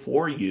little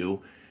for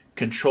you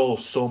control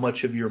so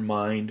much of your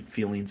mind,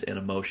 feelings, and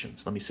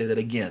emotions. Let me say that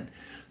again.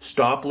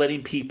 Stop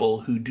letting people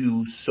who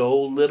do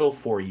so little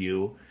for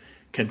you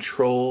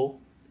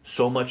control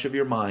so much of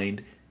your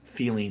mind,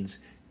 feelings,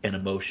 and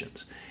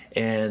emotions.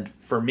 And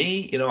for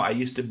me, I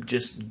used to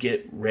just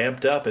get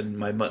ramped up. And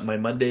my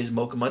Mondays,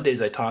 Mocha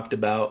Mondays, I talked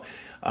about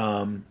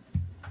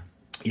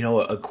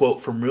a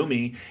quote from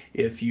Rumi: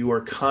 if you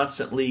are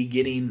constantly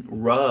getting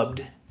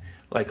rubbed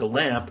like a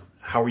lamp,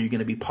 how are you going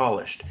to be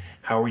polished?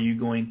 How are you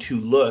going to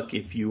look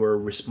if you are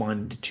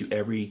responding to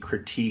every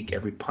critique,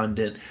 every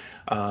pundit,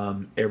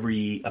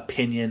 every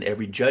opinion,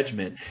 every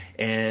judgment?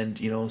 And,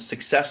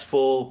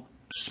 successful,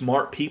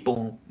 smart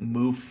people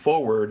move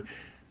forward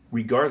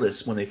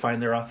regardless. When they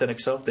find their authentic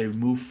self, they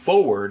move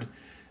forward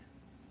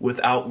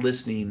without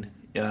listening,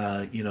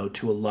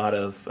 to a lot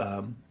of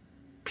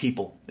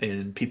people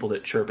and people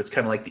that chirp. It's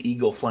kind of like the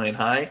eagle flying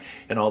high,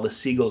 and all the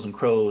seagulls and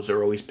crows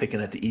are always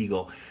picking at the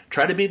eagle.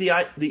 Try to be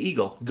the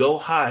eagle. Go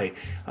high.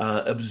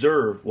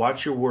 Observe.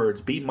 Watch your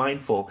words. Be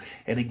mindful.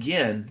 And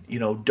again,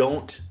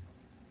 don't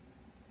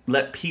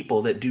let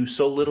people that do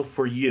so little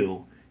for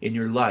you in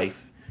your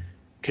life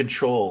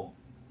control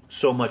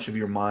so much of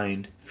your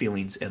mind,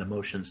 feelings, and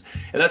emotions.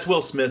 And that's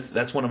Will Smith.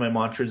 That's one of my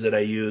mantras that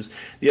I use.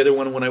 The other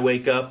one when I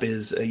wake up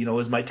is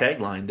my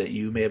tagline that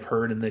you may have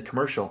heard in the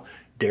commercial: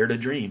 dare to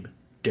dream,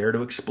 dare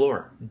to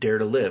explore, dare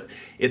to live.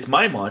 It's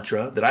my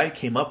mantra that I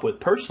came up with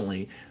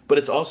personally, but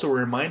it's also a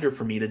reminder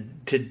for me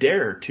to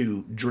dare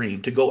to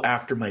dream, to go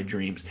after my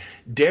dreams,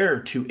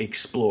 dare to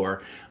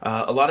explore.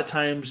 A lot of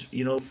times,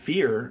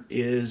 fear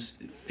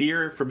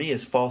for me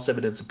is false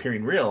evidence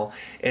appearing real.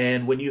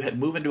 And when you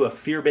move into a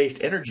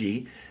fear-based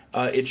energy,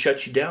 it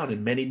shuts you down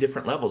in many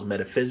different levels.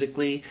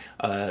 Metaphysically,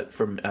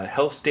 from a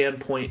health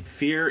standpoint,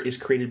 fear is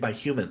created by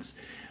humans.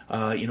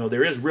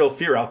 There is real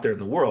fear out there in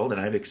the world, and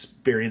I've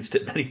experienced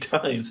it many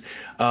times.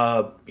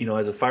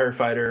 As a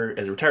firefighter,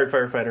 as a retired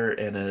firefighter,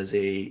 and as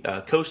a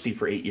coastie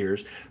for 8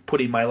 years,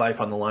 putting my life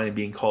on the line and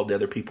being called to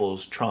other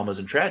people's traumas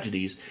and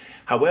tragedies.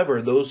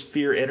 However, those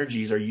fear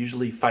energies are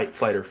usually fight,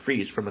 flight, or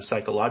freeze from a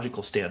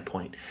psychological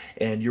standpoint,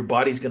 and your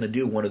body's going to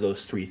do one of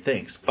those three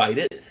things: fight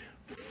it,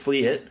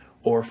 flee it,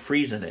 or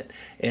freeze in it.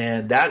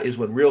 And that is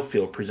when real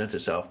fear presents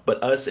itself.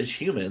 But us as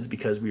humans,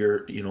 because we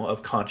are,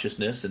 of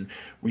consciousness and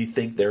we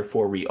think,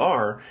 therefore we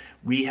are,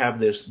 we have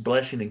this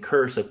blessing and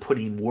curse of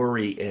putting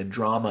worry and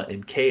drama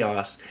and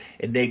chaos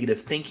and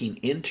negative thinking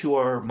into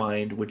our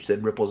mind, which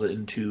then ripples it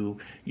into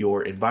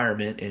your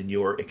environment and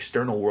your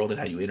external world and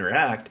how you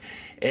interact.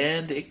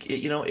 And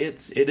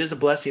it is a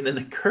blessing and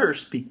a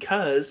curse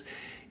because,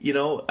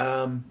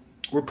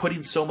 we're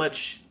putting so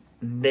much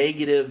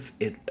negative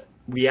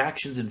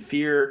reactions and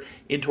fear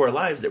into our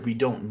lives that we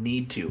don't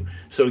need to.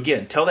 So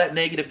again, tell that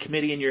negative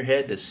committee in your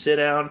head to sit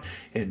down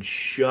and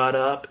shut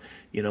up.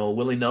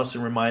 Willie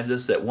Nelson reminds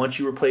us that once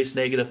you replace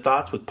negative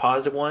thoughts with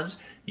positive ones,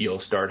 you'll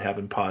start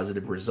having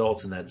positive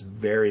results, and that's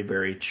very,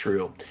 very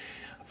true.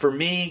 For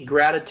me,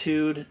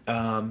 gratitude,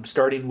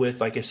 starting with,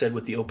 like I said,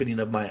 with the opening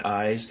of my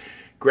eyes,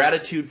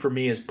 gratitude for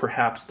me is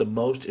perhaps the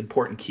most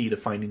important key to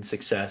finding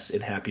success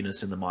and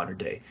happiness in the modern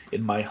day,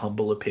 in my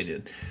humble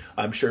opinion.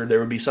 I'm sure there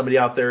would be somebody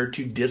out there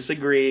to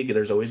disagree.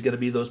 There's always going to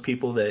be those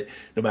people that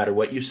no matter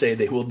what you say,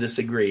 they will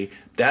disagree.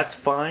 That's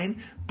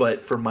fine.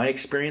 But from my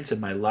experience in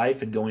my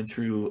life and going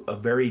through a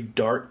very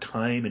dark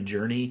time and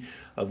journey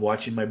of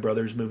watching my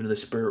brothers move into the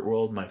spirit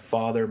world, my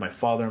father, my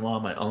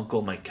father-in-law, my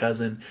uncle, my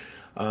cousin,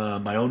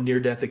 my own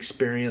near-death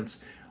experience,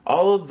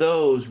 all of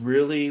those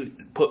really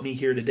put me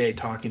here today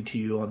talking to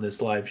you on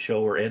this live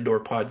show or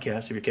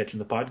podcast, if you're catching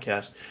the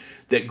podcast,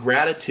 that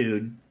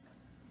gratitude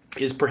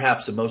is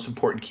perhaps the most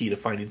important key to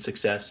finding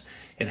success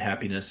and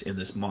happiness in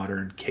this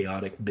modern,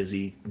 chaotic,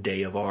 busy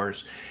day of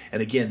ours.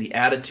 And again, the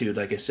attitude,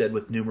 like I said,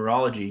 with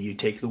numerology, you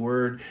take the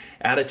word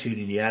attitude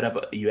and you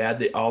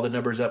add all the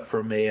numbers up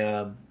from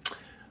the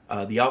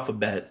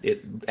alphabet,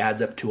 it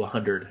adds up to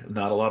 100.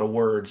 Not a lot of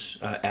words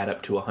add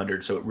up to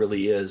 100, so it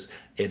really is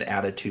an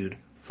attitude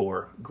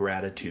for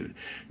gratitude.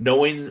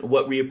 Knowing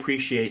what we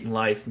appreciate in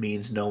life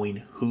means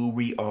knowing who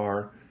we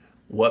are,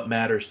 what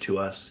matters to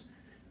us,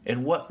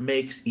 and what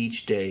makes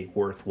each day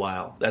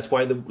worthwhile. That's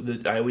why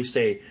I always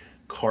say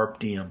carpe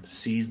diem,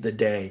 seize the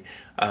day.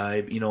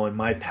 In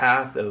my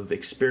path of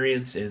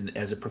experience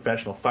as a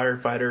professional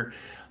firefighter,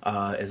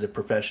 as a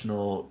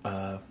professional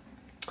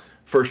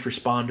first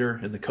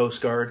responder in the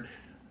Coast Guard,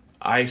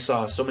 I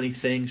saw so many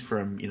things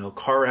from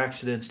car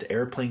accidents to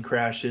airplane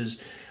crashes,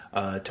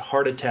 to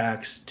heart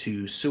attacks,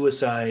 to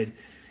suicide,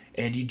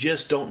 and you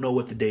just don't know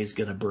what the day's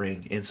going to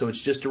bring. And so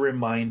it's just a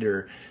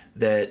reminder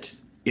that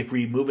if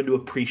we move into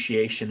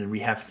appreciation and we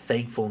have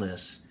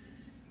thankfulness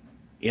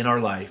in our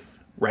life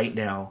right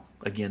now,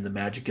 again, the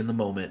magic in the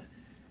moment,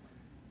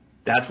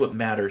 that's what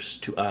matters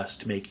to us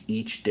to make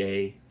each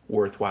day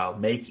worthwhile.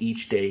 Make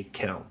each day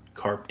count.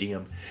 Carpe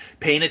diem.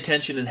 Paying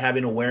attention and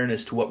having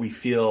awareness to what we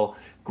feel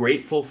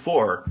grateful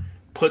for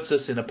puts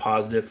us in a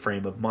positive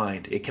frame of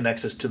mind. It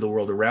connects us to the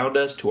world around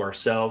us, to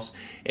ourselves,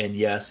 and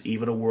yes,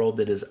 even a world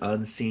that is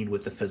unseen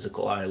with the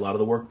physical eye. A lot of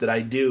the work that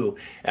I do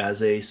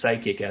as a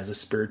psychic, as a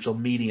spiritual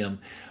medium,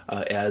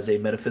 as a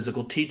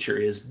metaphysical teacher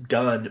is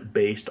done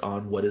based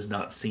on what is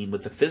not seen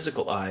with the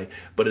physical eye,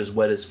 but is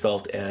what is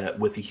felt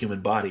with the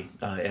human body,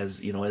 as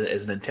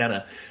an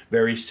antenna.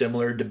 Very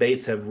similar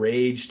debates have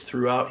raged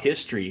throughout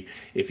history.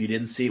 If you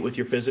didn't see it with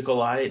your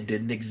physical eye, it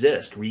didn't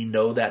exist. We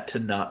know that to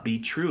not be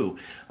true.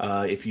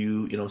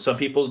 Some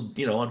people,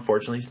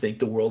 unfortunately think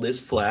the world is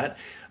flat.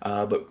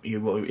 But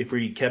if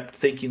we kept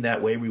thinking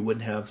that way, we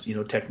wouldn't have,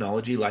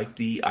 technology like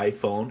the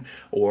iPhone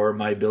or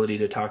my ability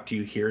to talk to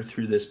you here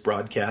through this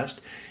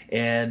broadcast.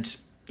 And,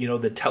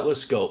 the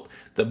telescope,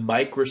 the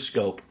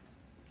microscope,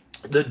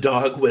 the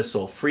dog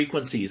whistle,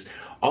 frequencies,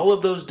 all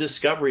of those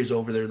discoveries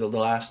over the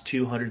last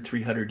 200,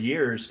 300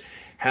 years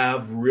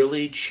have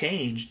really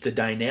changed the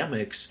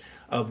dynamics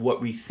of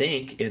what we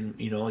think. And,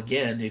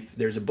 again, if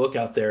there's a book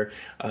out there,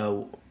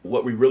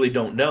 What We Really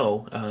Don't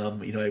Know,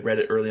 I read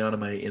it early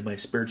on in my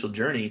spiritual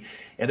journey,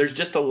 and there's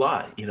just a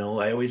lot.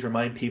 I always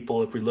remind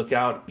people, if you look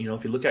out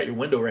your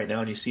window right now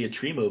and you see a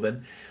tree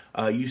moving,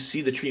 you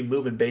see the tree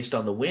moving based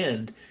on the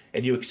wind,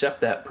 and you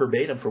accept that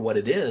verbatim for what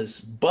it is,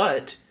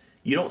 but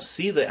you don't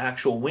see the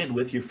actual wind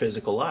with your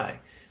physical eye,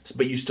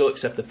 but you still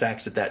accept the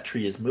facts that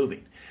tree is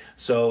moving.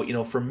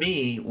 So, for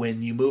me,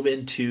 when you move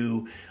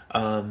into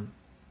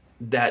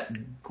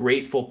that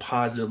grateful,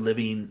 positive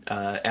living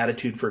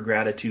attitude for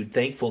gratitude,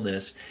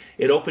 thankfulness,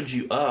 it opens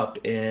you up,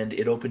 and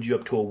it opens you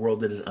up to a world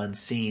that is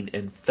unseen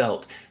and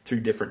felt through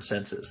different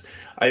senses.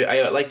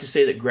 I like to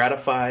say that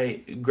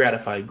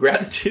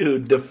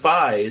gratitude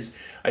defies.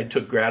 I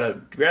took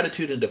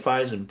gratitude and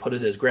defies and put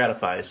it as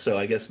gratifies, so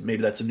I guess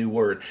maybe that's a new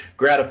word,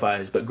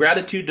 gratifies. But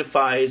gratitude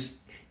defies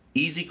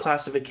easy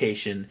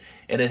classification,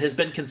 and it has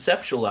been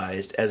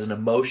conceptualized as an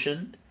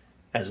emotion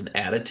as an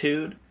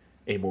attitude,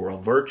 a moral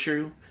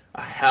virtue,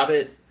 a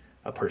habit,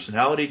 a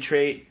personality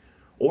trait,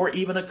 or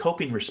even a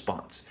coping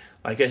response.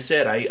 Like I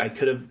said, I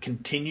could have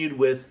continued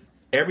with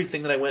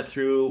everything that I went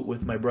through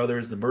with my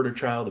brothers, the murder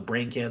trial, the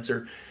brain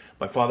cancer,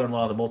 my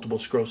father-in-law, the multiple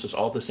sclerosis,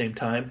 all at the same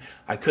time.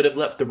 I could have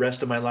let the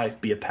rest of my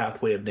life be a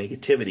pathway of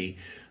negativity,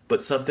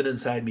 but something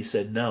inside me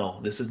said, no,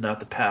 this is not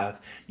the path.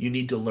 You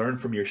need to learn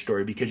from your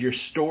story, because your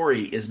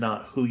story is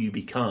not who you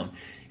become.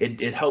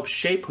 It helps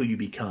shape who you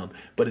become,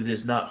 but it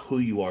is not who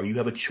you are. You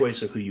have a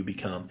choice of who you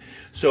become.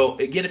 So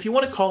again, if you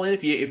want to call in,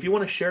 if you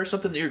want to share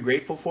something that you're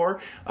grateful for,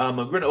 we're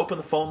going to open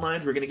the phone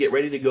lines. We're going to get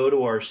ready to go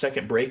to our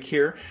second break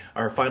here,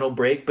 our final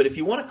break. But if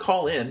you want to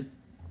call in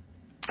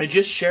and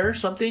just share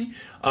something,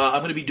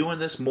 I'm going to be doing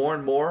this more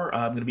and more.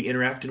 I'm going to be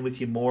interacting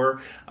with you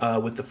more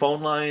with the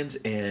phone lines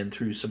and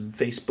through some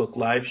Facebook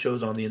live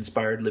shows on the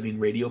Inspired Living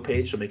radio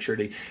page. So make sure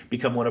to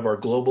become one of our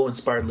global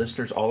Inspired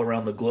listeners all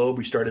around the globe.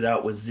 We started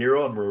out with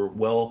 0, and we're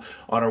well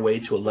on our way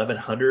to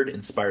 1,100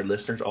 Inspired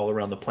listeners all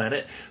around the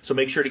planet. So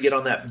make sure to get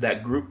on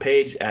that group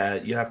page.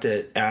 You have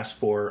to ask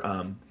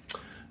for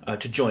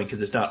to join,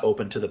 because it's not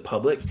open to the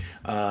public,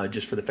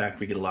 just for the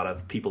fact we get a lot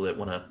of people that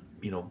want to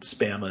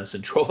spam us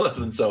and troll us.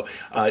 And so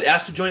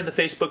ask to join the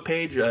Facebook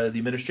page. The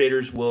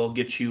administrators will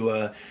get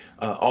you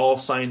all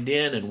signed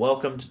in and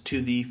welcomed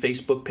to the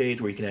Facebook page,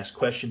 where you can ask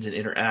questions and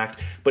interact.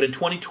 But in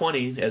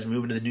 2020, as we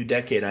move into the new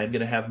decade, I'm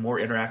going to have more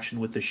interaction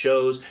with the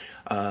shows,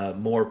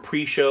 more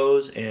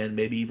pre-shows, and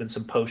maybe even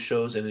some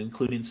post-shows, and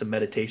including some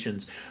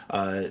meditations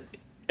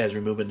as we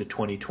move into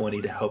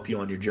 2020 to help you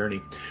on your journey.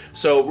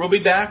 So we'll be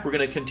back. We're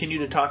going to continue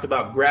to talk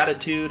about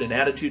gratitude and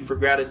attitude for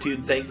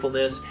gratitude,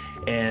 thankfulness,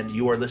 and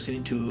you are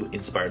listening to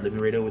Inspired Living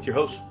Radio with your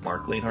host,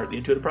 Marc Lainhart, the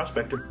Intuitive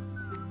Prospector.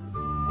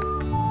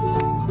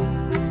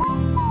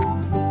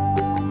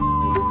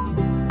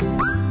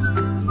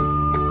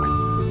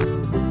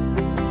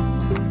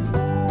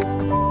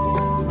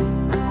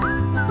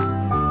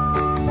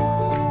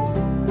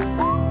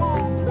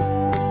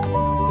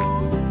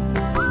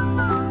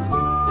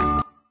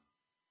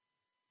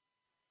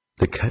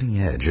 The cutting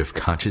edge of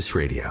conscious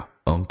radio,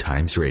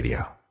 OMTimes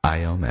Radio,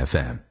 IOM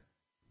FM.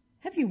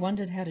 Have you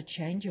wondered how to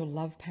change your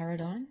love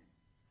paradigm?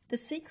 The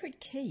secret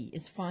key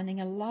is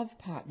finding a love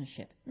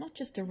partnership, not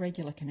just a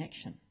regular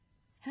connection.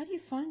 How do you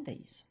find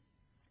these?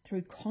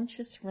 Through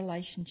conscious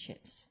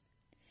relationships.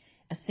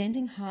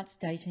 Ascending Hearts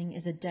Dating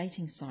is a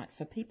dating site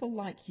for people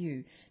like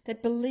you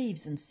that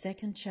believes in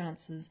second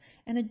chances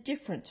and a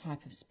different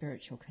type of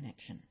spiritual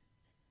connection.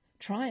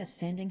 Try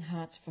Ascending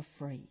Hearts for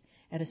free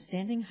at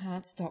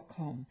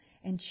ascendinghearts.com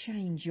and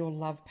change your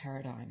love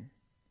paradigm.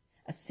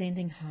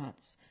 Ascending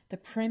Hearts, the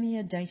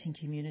premier dating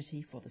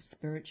community for the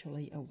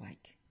spiritually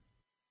awake.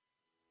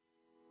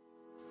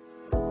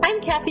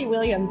 I'm Kathy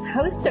Williams,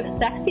 host of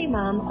Sexy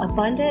Mom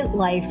Abundant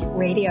Life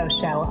radio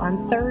show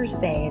on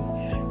Thursdays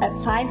at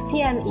 5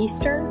 p.m.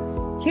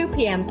 Eastern, 2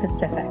 p.m.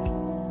 Pacific.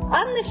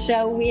 On the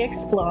show, we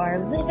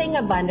explore living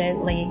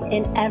abundantly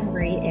in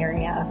every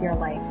area of your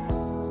life.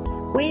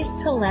 Ways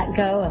to let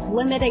go of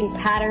limiting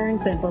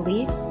patterns and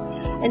beliefs,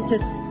 and to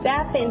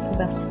step into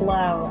the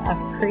flow of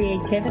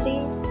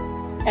creativity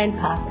and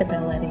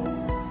possibility,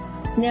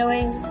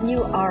 knowing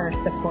you are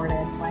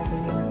supported by the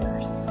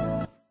universe.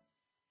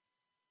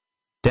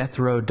 Death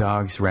Row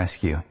Dogs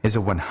Rescue is a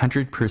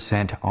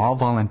 100%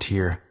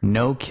 all-volunteer,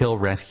 no-kill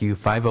rescue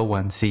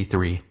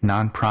 501c3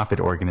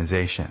 nonprofit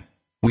organization.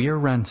 We are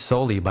run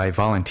solely by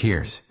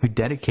volunteers who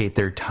dedicate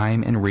their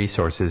time and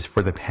resources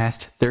for the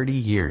past 30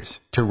 years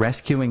to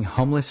rescuing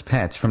homeless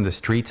pets from the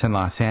streets in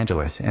Los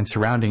Angeles and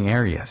surrounding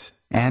areas,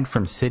 and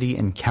from city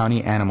and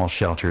county animal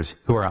shelters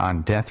who are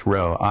on death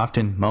row,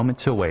 often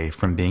moments away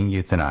from being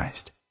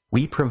euthanized.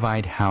 We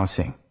provide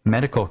housing,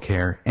 medical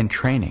care, and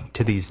training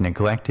to these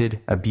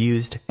neglected,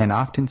 abused, and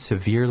often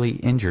severely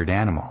injured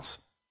animals.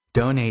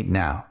 Donate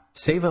now,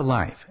 save a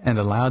life, and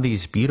allow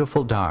these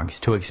beautiful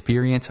dogs to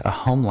experience a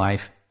home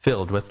life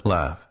filled with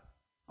love.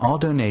 All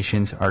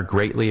donations are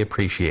greatly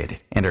appreciated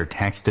and are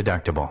tax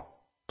deductible.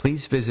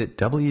 Please visit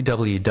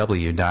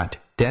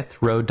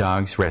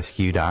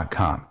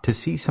www.deathrowdogsrescue.com to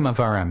see some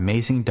of our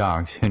amazing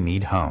dogs who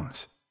need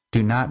homes.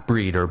 Do not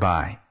breed or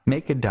buy.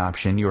 Make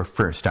adoption your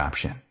first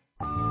option.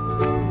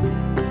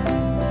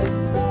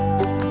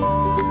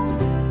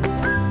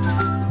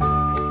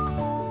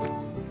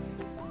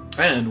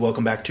 And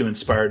welcome back to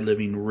Inspired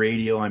Living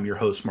Radio. I'm your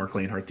host, Marc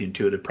Lainhart, the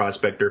Intuitive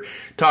Prospector,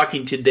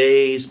 talking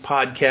today's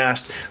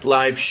podcast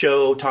live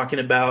show, talking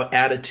about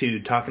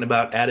attitude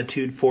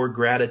for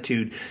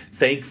gratitude,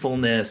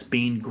 thankfulness,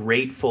 being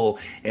grateful,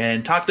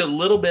 and talked a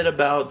little bit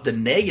about the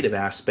negative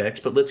aspects,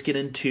 but let's get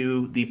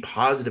into the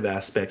positive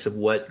aspects of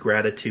what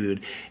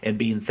gratitude and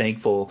being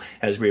thankful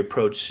as we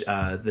approach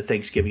the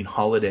Thanksgiving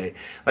holiday.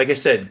 Like I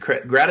said,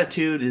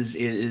 gratitude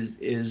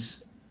is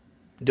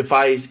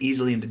defies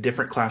easily into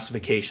different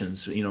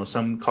classifications.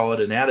 Some call it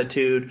an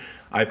attitude.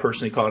 I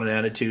personally call it an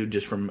attitude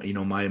just from,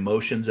 my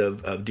emotions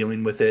of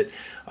dealing with it.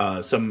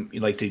 Some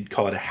like to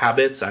call it a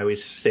habits. I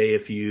always say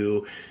if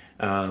you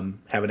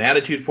have an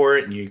attitude for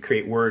it and you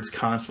create words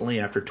constantly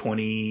after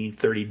 20,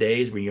 30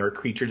 days, we are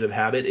creatures of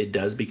habit. It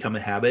does become a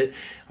habit.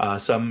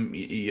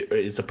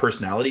 It's a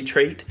personality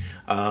trait.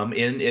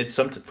 And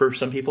for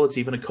some people, it's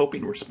even a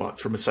coping response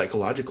from a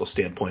psychological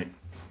standpoint.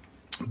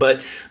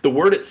 But the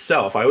word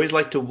itself, I always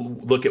like to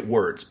look at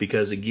words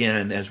because,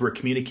 again, as we're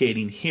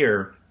communicating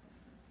here,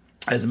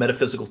 as a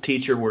metaphysical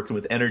teacher working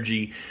with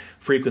energy,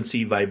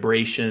 frequency,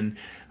 vibration,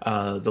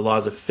 the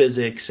laws of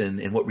physics,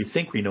 and what we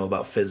think we know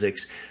about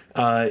physics,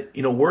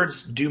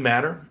 words do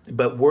matter,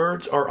 but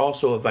words are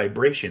also a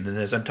vibration. And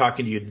as I'm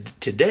talking to you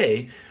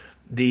today,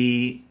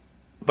 the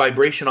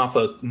vibration off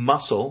a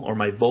muscle or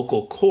my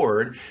vocal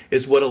cord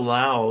is what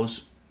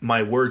allows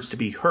my words to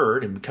be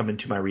heard and come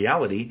into my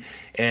reality.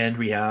 And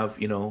we have,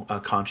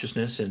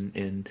 consciousness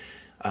and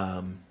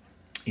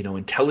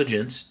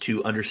intelligence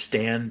to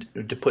understand,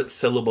 to put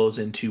syllables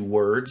into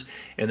words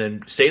and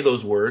then say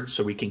those words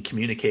so we can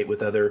communicate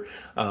with other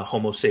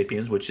Homo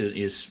sapiens, which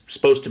is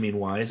supposed to mean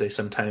wise. I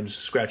sometimes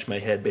scratch my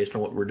head based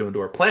on what we're doing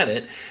to our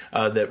planet,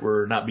 that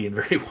we're not being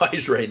very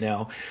wise right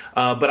now.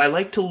 But I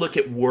like to look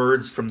at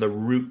words from the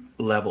root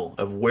level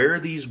of where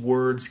these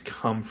words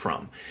come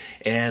from.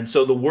 And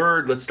so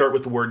let's start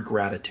with the word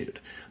gratitude.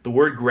 The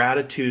word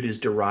gratitude is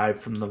derived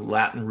from the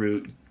Latin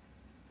root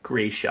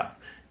gratia.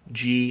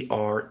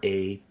 Gratia,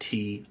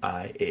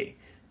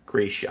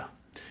 gratia,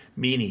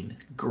 meaning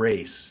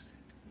grace,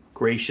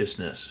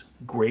 graciousness,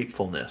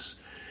 gratefulness.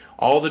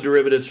 All the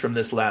derivatives from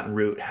this Latin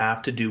root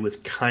have to do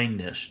with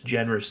kindness,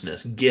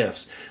 generousness,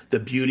 gifts, the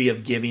beauty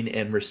of giving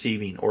and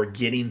receiving, or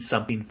getting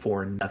something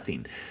for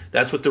nothing.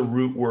 That's what the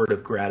root word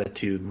of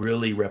gratitude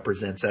really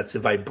represents. That's the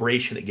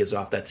vibration it gives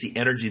off. That's the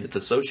energy that's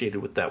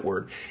associated with that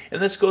word.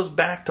 And this goes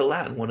back to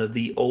Latin, one of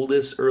the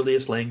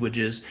earliest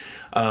languages,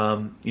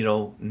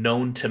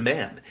 known to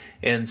man.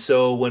 And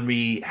so when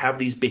we have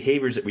these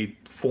behaviors that we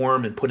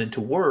form and put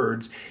into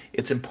words,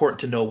 it's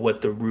important to know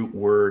what the root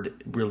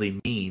word really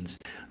means.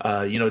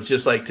 It's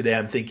just like today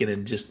I'm thinking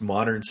in just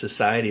modern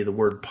society, the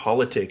word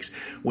politics.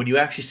 When you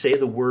actually say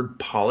the word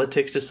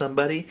politics to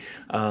somebody,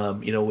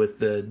 with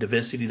the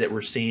diversity that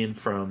we're seeing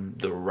from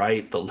the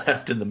right, the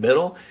left, and the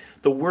middle,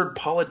 the word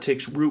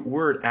politics, root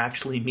word,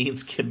 actually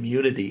means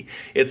community.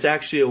 It's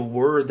actually a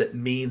word that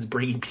means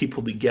bringing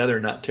people together,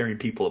 not tearing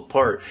people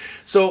apart.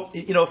 So,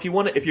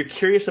 if you're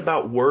curious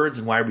about words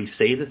and why we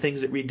say the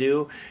things that we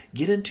do,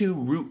 get into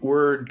root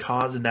word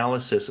cause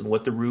analysis and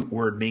what the root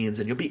word means,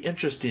 and you'll be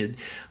interested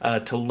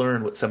to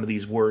learn what some of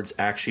these words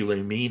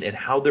actually mean and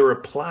how they're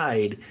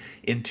applied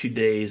in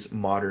today's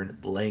modern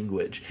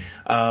language.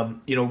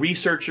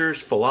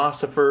 Researchers,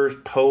 philosophers,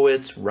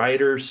 poets,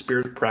 writers,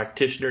 spirit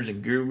practitioners,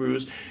 and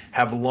gurus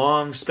have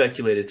long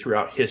speculated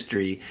throughout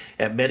history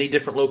at many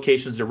different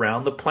locations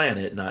around the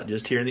planet, not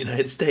just here in the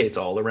United States,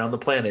 all around the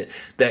planet,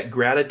 that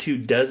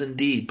gratitude does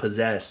indeed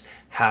possess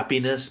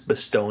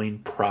happiness-bestowing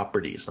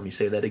properties. Let me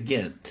say that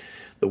again.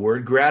 The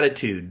word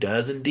gratitude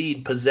does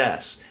indeed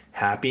possess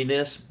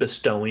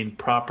happiness-bestowing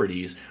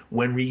properties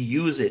when we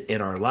use it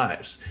in our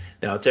lives.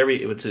 Now, it's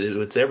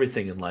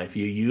everything in life.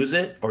 You use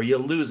it or you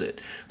lose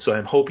it. So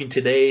I'm hoping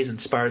today's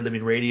Inspired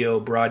Living Radio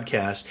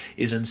broadcast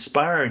is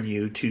inspiring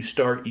you to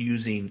start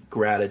using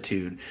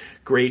gratitude,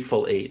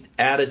 grateful aid,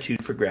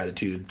 attitude for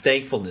gratitude,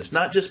 thankfulness,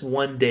 not just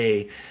one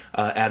day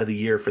out of the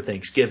year for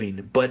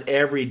Thanksgiving, but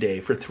every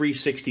day for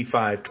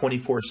 365,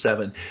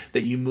 24/7,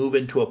 that you move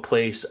into a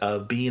place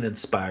of being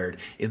inspired,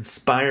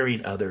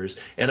 inspiring others,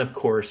 and of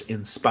course,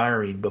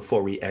 inspiring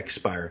before we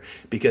expire.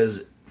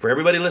 Because for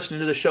everybody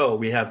listening to the show,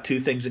 we have two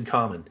things in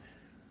common: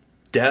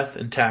 death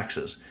and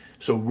taxes.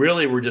 So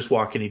really, we're just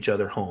walking each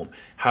other home.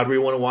 How do we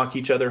want to walk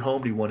each other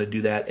home? Do we want to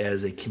do that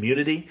as a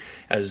community,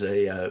 as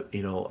a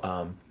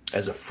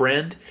as a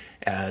friend,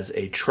 as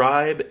a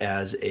tribe,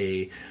 as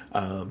a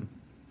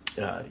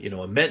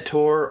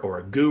mentor or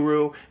a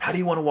guru? How do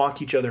you want to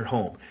walk each other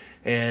home?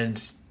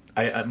 And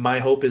my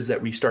hope is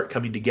that we start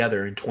coming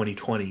together in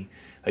 2020.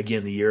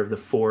 Again, the year of the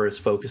 4 is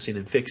focusing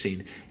and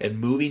fixing and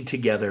moving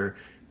together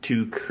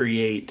to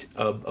create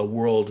a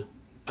world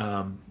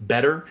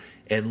better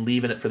and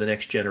leaving it for the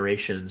next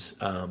generations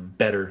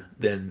better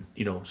than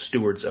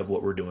stewards of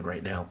what we're doing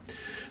right now.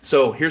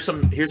 So here's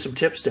some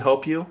tips to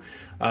help you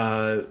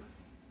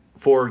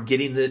for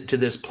getting to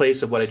this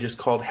place of what I just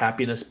called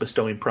happiness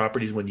bestowing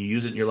properties when you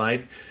use it in your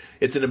life.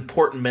 It's an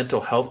important mental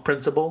health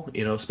principle,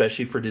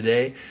 especially for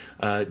today.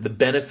 The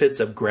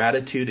benefits of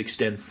gratitude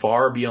extend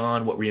far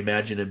beyond what we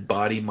imagine in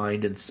body,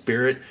 mind, and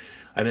spirit.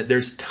 I mean,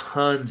 there's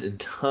tons and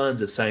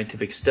tons of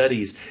scientific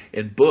studies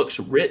and books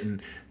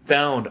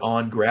found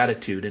on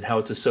gratitude and how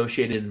it's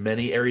associated in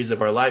many areas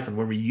of our life. And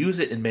when we use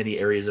it in many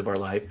areas of our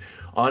life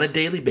on a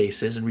daily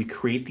basis and we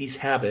create these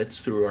habits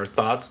through our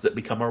thoughts that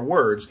become our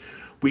words,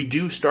 we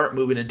do start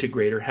moving into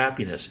greater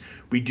happiness.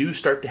 We do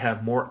start to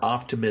have more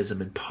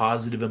optimism and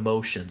positive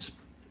emotions.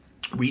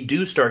 We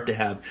do start to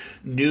have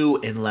new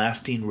and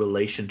lasting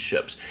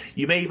relationships.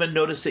 You may even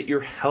notice that your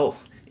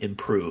health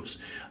improves.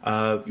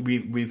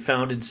 We've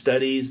found in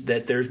studies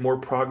that there's more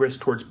progress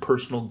towards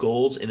personal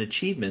goals and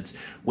achievements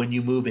when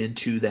you move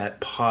into that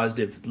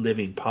positive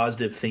living,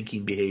 positive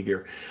thinking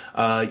behavior.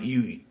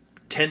 You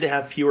tend to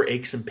have fewer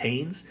aches and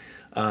pains.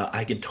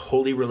 I can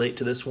totally relate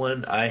to this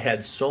one. I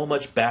had so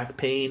much back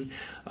pain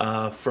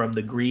from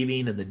the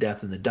grieving and the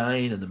death and the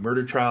dying and the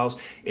murder trials,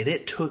 and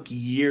it took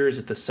years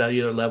at the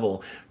cellular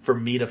level for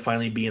me to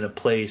finally be in a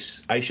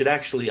place.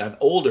 I'm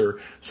older,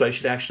 so I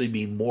should actually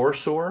be more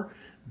sore,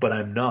 but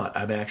I'm not.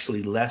 I'm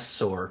actually less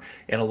sore.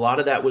 And a lot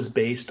of that was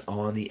based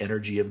on the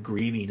energy of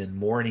grieving and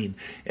mourning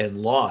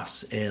and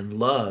loss and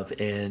love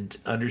and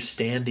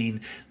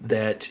understanding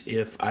that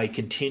if I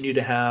continue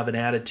to have an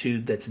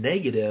attitude that's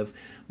negative,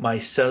 my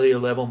cellular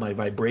level, my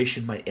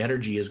vibration, my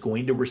energy is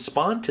going to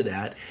respond to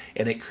that,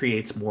 and it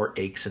creates more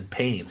aches and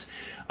pains.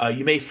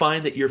 You may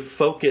find that you're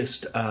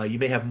focused, you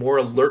may have more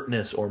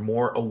alertness or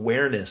more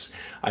awareness.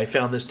 I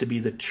found this to be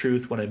the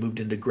truth when I moved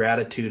into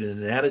gratitude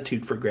and an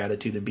attitude for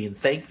gratitude and being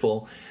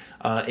thankful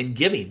and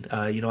giving.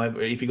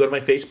 If you go to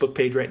my Facebook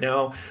page right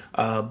now,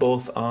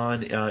 both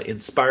on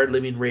Inspired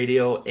Living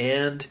Radio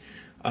and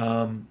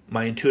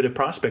my Intuitive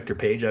Prospector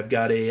page, I've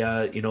got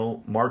a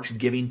Mark's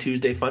Giving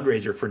Tuesday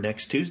fundraiser for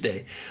next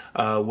Tuesday,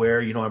 where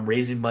I'm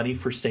raising money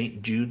for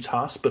St. Jude's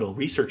Hospital,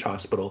 Research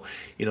Hospital.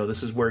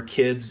 This is where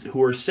kids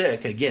who are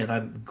sick. Again,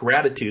 I'm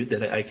gratitude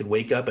that I can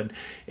wake up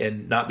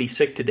and not be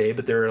sick today,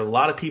 but there are a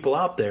lot of people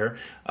out there,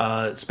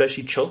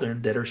 especially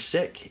children, that are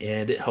sick,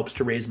 and it helps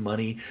to raise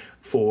money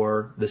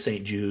for the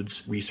St.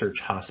 Jude's Research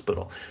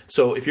Hospital.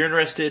 So if you're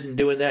interested in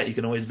doing that, you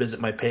can always visit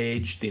my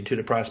page, the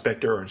Intuitive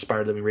Prospector or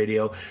Inspired Living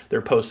Radio.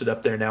 They're posted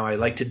up there now. I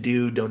like to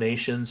do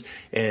donations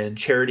and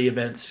charity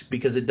events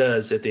because it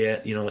does at the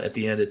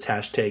end it's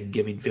hashtag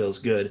giving feels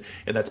good,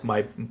 and that's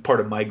my part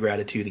of my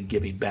gratitude and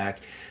giving back.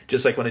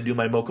 Just like when I do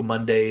my Mocha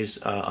Mondays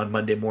on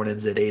Monday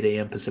mornings at 8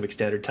 a.m. Pacific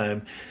Standard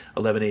Time,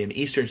 11 a.m.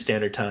 Eastern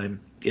Standard Time,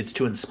 it's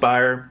to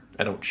inspire.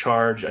 I don't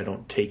charge. I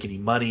don't take any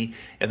money.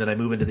 And then I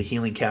move into the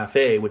Healing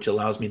Cafe, which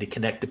allows me to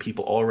connect to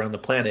people all around the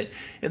planet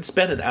and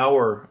spend an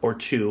hour or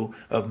two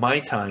of my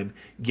time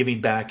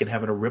giving back and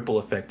having a ripple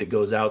effect that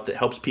goes out that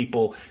helps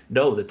people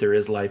know that there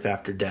is life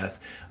after death,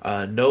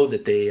 know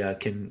that they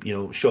can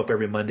show up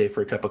every Monday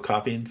for a cup of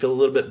coffee and feel a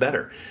little bit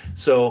better.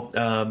 So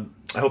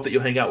I hope that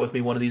you'll hang out with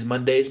me one of these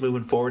Mondays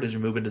moving forward as we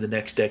move into the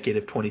next decade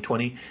of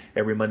 2020.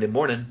 Every Monday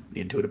morning,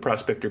 the Intuitive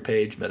Prospector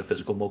page,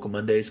 Metaphysical Mocha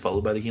Mondays,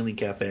 followed by the Healing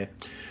Cafe.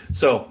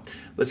 So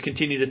let's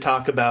continue to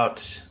talk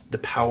about the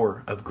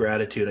power of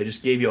gratitude. I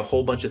just gave you a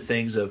whole bunch of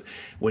things of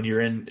when you're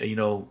in,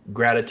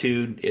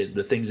 gratitude,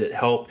 the things that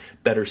help: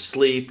 better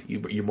sleep,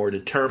 you're more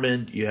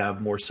determined, you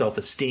have more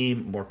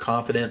self-esteem, more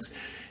confidence.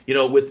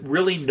 With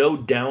really no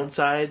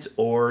downsides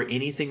or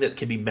anything that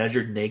can be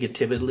measured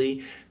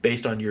negatively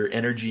based on your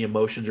energy,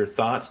 emotions, or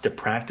thoughts to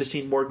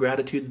practicing more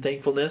gratitude and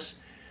thankfulness,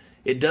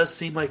 it does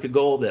seem like a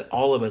goal that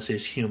all of us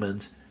as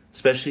humans,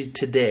 especially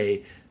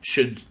today,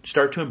 should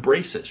start to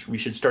embrace this. We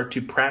should start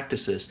to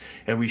practice this,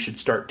 and we should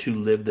start to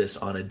live this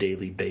on a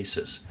daily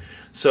basis.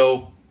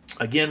 So,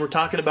 again, we're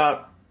talking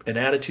about an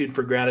attitude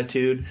for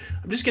gratitude.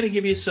 I'm just going to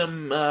give you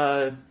some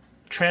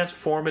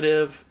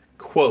transformative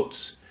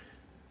quotes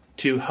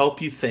to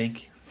help you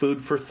think,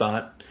 food for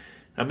thought.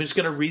 I'm just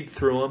going to read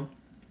through them.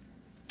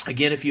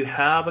 Again, if you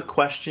have a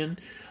question,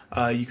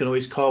 you can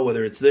always call,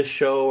 whether it's this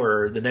show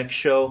or the next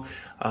show.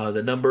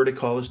 The number to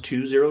call is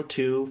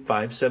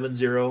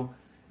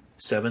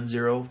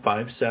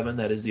 202-570-7057.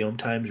 That is the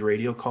OMTimes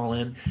radio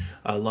call-in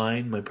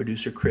line. My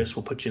producer, Chris,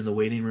 will put you in the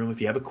waiting room.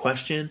 If you have a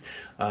question,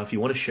 if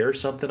you want to share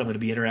something, I'm going to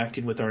be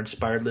interacting with our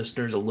inspired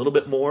listeners a little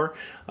bit more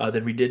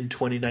than we did in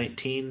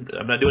 2019.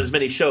 I'm not doing as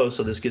many shows,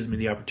 so this gives me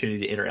the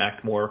opportunity to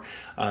interact more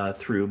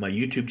through my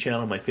YouTube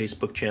channel, my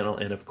Facebook channel,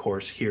 and, of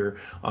course,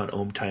 here on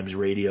OMTimes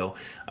Radio.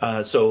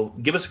 So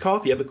give us a call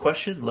if you have a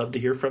question. Love to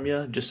hear from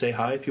you. Just say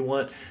hi if you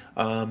want.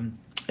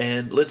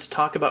 And let's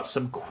talk about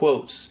some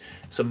quotes,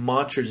 some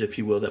mantras, if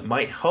you will, that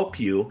might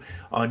help you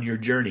on your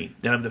journey.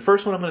 And the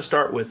first one I'm going to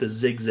start with is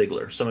Zig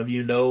Ziglar. Some of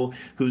you know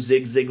who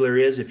Zig Ziglar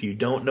is. If you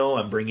don't know,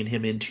 I'm bringing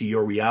him into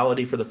your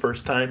reality for the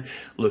first time.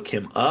 Look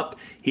him up.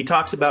 He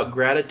talks about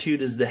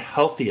gratitude is the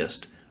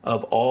healthiest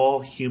of all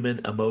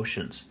human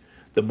emotions.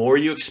 The more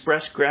you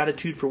express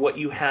gratitude for what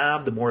you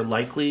have, the more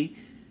likely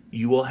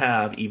you will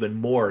have even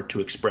more to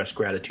express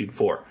gratitude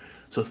for.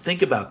 So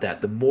think about that.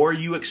 The more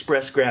you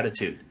express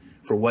gratitude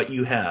for what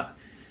you have.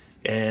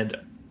 And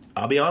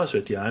I'll be honest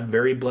with you, I'm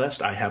very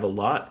blessed. I have a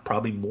lot,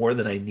 probably more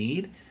than I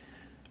need.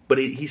 But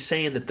he's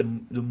saying that the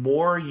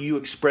more you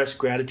express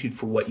gratitude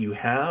for what you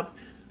have,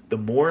 the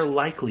more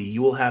likely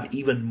you will have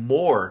even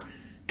more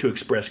to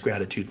express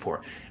gratitude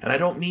for. And I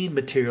don't mean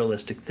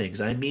materialistic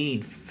things. I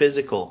mean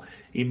physical,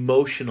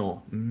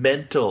 emotional,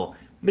 mental,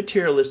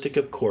 materialistic,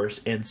 of course,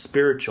 and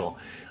spiritual.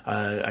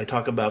 I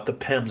talk about the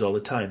PEMS all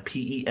the time,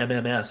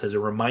 PEMMS, as a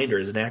reminder,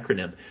 as an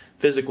acronym: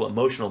 physical,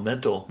 emotional,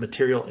 mental,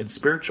 material, and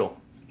spiritual.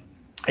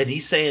 And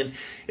he's saying,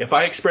 if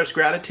I express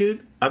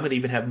gratitude, I'm going to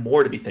even have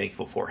more to be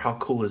thankful for. How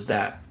cool is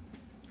that?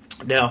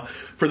 Now,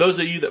 for those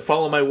of you that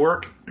follow my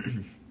work,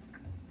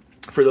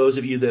 For those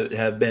of you that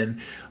have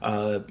been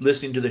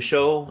listening to the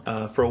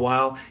show for a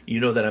while, you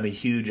know that I'm a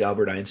huge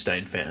Albert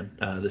Einstein fan.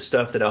 The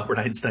stuff that Albert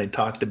Einstein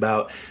talked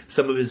about,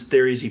 some of his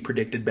theories he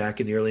predicted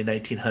back in the early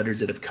 1900s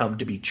that have come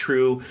to be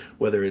true,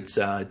 whether it's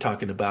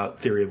talking about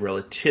theory of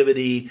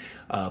relativity,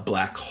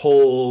 black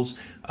holes,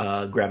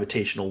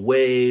 gravitational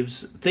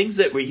waves, things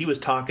that he was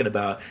talking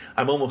about.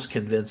 I'm almost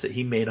convinced that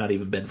he may not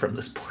even been from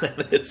this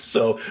planet,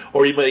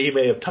 or he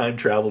may have time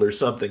traveled or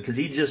something, because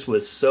he just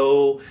was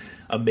so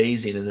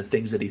amazing in the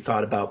things that he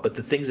thought about, but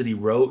the things that he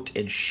wrote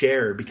and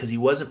shared, because he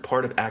wasn't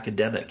part of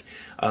academic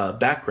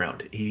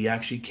background. He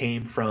actually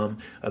came from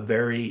a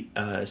very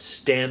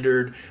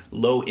standard,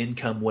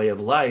 low-income way of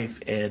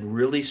life and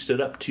really stood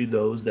up to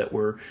those that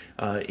were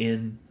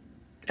in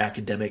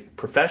academic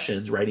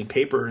professions, writing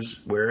papers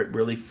where it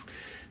really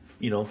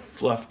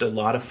fluffed a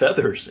lot of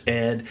feathers.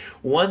 And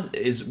one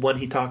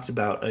he talks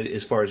about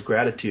as far as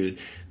gratitude.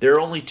 There are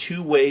only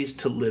two ways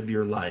to live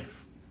your life.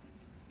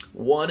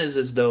 One is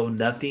as though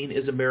nothing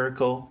is a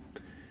miracle.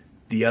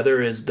 The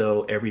other is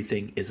though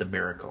everything is a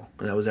miracle.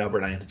 And that was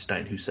Albert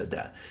Einstein who said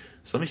that.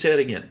 So let me say it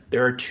again.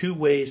 There are two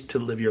ways to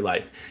live your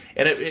life.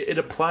 And it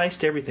applies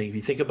to everything. If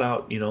you think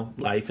about,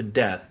 life and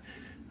death,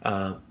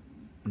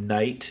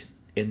 night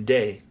and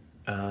day,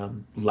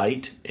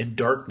 light and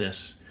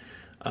darkness,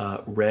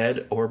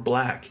 red or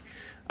black.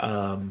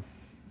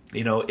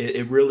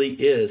 It really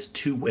is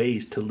two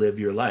ways to live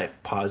your life,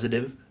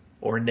 positive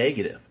or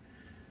negative.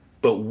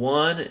 But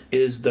one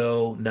is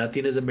though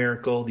nothing is a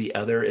miracle, the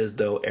other is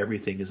though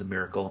everything is a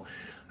miracle.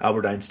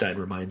 Albert Einstein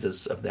reminds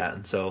us of that.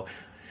 And so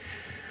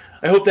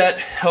I hope that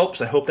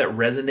helps. I hope that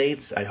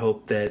resonates. I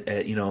hope that,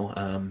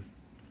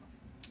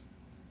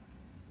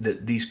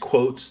 that these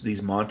quotes,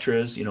 these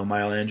mantras,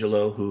 Maya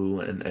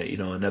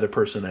Angelou, another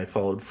person I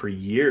followed for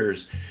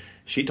years,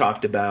 she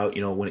talked about,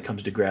 when it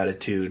comes to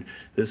gratitude,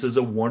 this is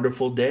a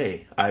wonderful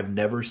day. I've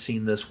never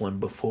seen this one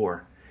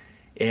before.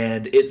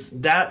 And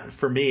that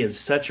for me is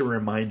such a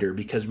reminder,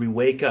 because we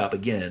wake up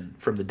again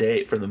from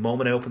the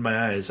moment I open my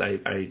eyes,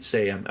 I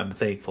say I'm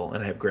thankful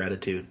and I have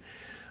gratitude,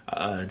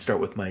 and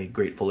start with my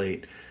Grateful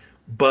 8.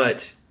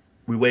 But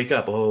we wake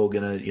up,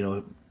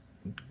 gonna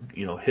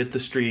hit the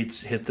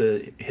streets, hit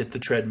the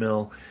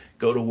treadmill,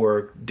 go to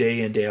work,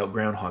 day in, day out,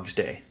 Groundhog's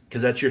Day,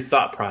 because that's your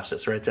thought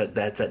process, right?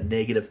 That's that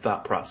negative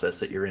thought process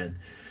that you're in.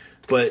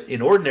 But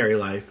in ordinary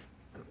life,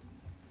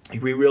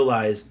 we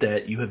realize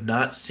that you have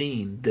not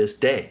seen this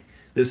day.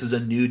 This is a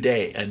new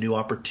day, a new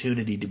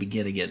opportunity to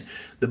begin again.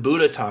 The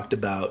Buddha talked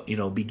about,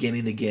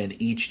 beginning again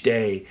each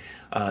day,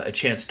 a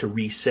chance to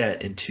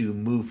reset and to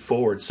move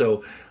forward.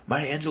 So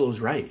Maya Angelou's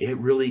right. It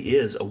really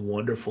is a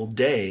wonderful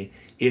day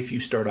if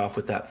you start off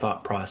with that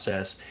thought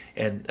process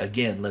and,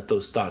 again, let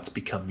those thoughts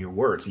become your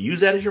words. Use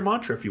that as your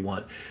mantra if you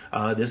want.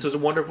 This is a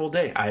wonderful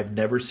day. I've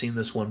never seen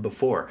this one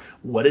before.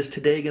 What is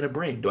today going to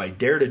bring? Do I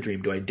dare to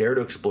dream? Do I dare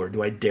to explore?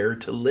 Do I dare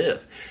to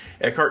live?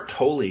 Eckhart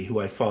Tolle, who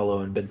I follow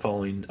and been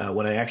following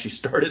when I actually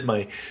started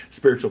my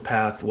spiritual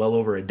path well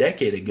over a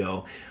decade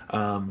ago,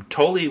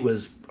 Tolle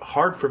was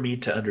hard for me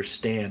to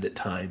understand at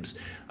times,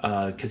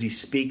 because he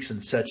speaks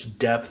in such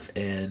depth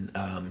and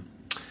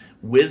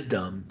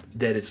wisdom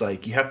that it's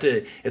like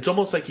it's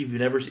almost like if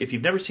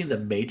you've never seen The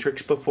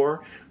Matrix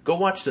before, go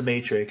watch The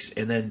Matrix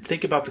and then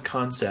think about the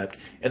concept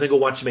and then go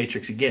watch The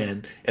Matrix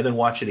again and then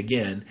watch it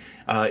again.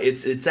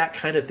 It's that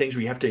kind of things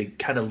where you have to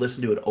kind of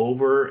listen to it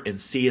over and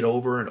see it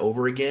over and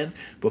over again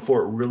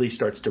before it really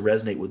starts to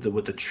resonate with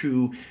what the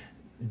true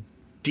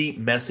deep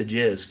message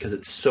is, because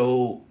it's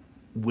so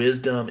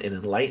wisdom and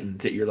enlightened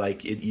that you're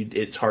like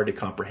it's hard to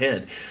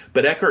comprehend.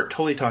 But Eckhart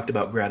Tolle talked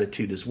about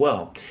gratitude as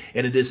well,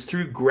 and it is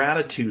through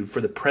gratitude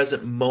for the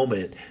present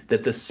moment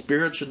that the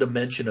spiritual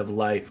dimension of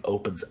life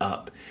opens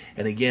up.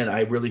 And again,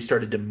 I really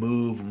started to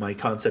move. My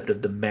concept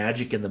of the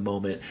magic in the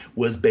moment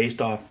was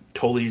based off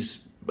Tolle's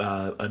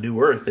A New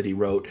Earth that he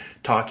wrote,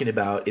 talking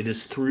about it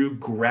is through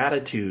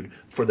gratitude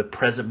for the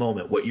present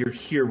moment. What you're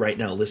here right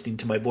now, listening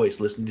to my voice,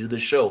 listening to the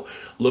show.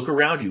 Look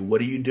around you. What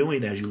are you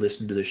doing as you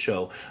listen to the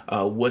show?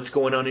 What's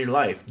going on in your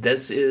life?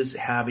 This is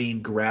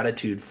having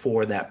gratitude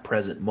for that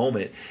present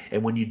moment.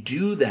 And when you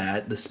do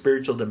that, the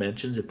spiritual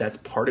dimensions, if that's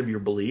part of your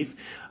belief,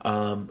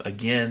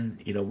 again,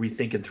 we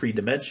think in 3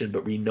 dimension,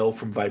 but we know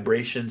from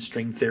vibration,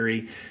 string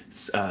theory,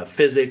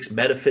 physics,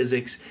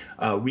 metaphysics,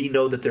 we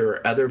know that there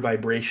are other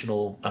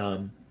vibrational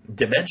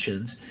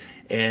dimensions.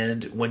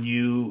 And when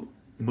you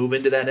move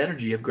into that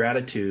energy of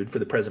gratitude for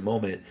the present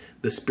moment,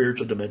 the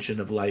spiritual dimension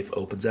of life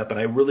opens up. And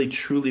I really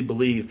truly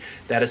believe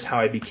that is how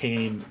I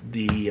became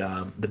the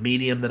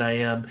medium that I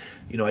am.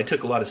 I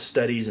took a lot of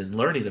studies and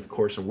learning, of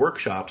course, and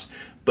workshops,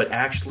 but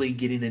actually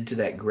getting into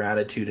that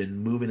gratitude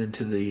and moving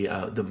into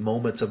the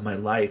moments of my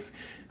life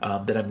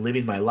that I'm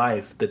living my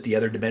life, that the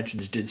other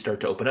dimensions did start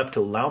to open up to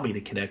allow me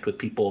to connect with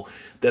people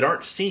that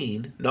aren't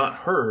seen, not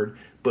heard,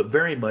 but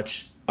very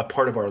much a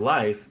part of our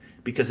life,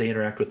 because they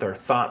interact with our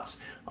thoughts,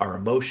 our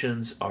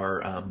emotions,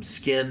 our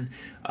skin.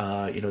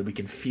 We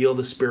can feel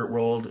the spirit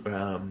world.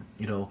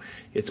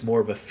 It's more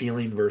of a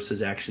feeling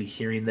versus actually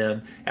hearing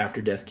them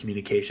after death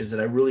communications.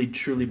 And I really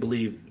truly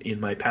believe in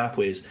my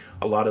pathways,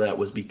 a lot of that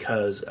was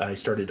because I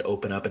started to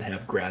open up and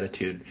have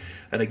gratitude.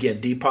 And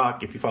again,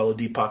 Deepak, if you follow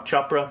Deepak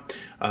Chopra,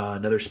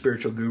 another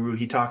spiritual guru,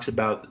 he talks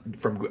about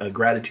from a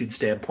gratitude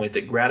standpoint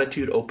that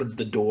gratitude opens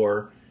the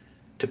door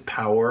to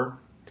power,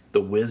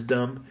 the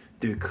wisdom,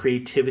 the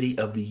creativity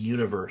of the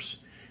universe.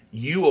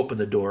 You open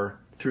the door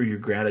through your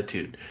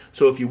gratitude.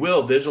 So if you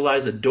will,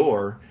 visualize a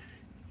door,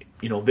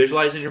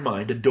 visualize in your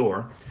mind a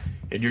door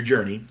in your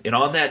journey, and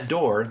on that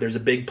door there's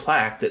a big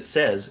plaque that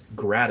says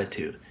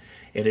gratitude.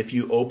 And if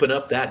you open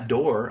up that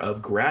door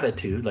of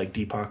gratitude, like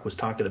Deepak was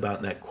talking about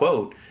in that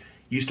quote,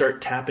 you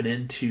start tapping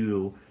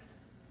into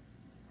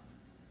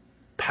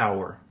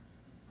power,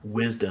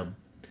 wisdom,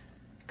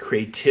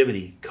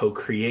 creativity,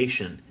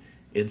 co-creation,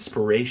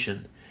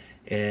 inspiration.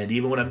 And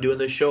even when I'm doing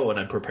this show and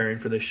I'm preparing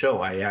for this show,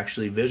 I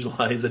actually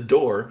visualize a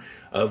door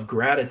of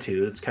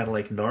gratitude. It's kind of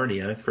like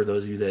Narnia. For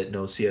those of you that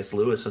know C.S.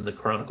 Lewis and the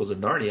Chronicles of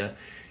Narnia,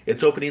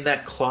 it's opening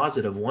that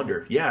closet of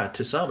wonder. Yeah,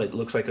 to some it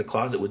looks like a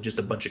closet with just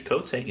a bunch of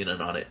coats hanging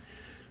on it.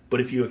 But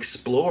if you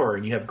explore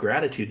and you have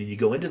gratitude and you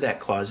go into that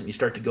closet and you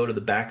start to go to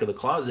the back of the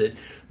closet,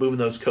 moving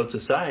those coats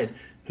aside,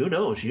 who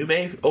knows? You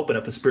may open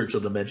up a spiritual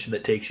dimension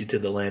that takes you to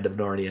the land of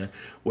Narnia,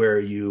 where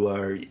you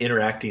are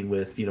interacting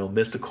with,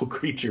 mystical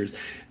creatures.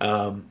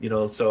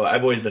 So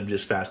I've always been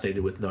just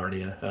fascinated with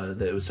Narnia.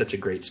 That it was such a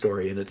great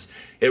story, and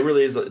it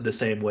really is the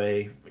same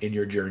way in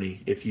your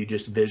journey. If you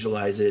just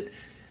visualize it,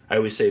 I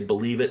always say,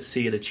 believe it,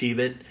 see it, achieve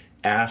it.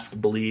 Ask,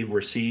 believe,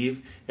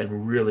 receive,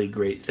 and really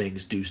great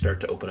things do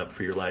start to open up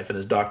for your life. And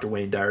as Dr.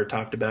 Wayne Dyer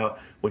talked about,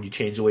 when you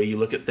change the way you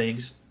look at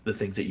things, the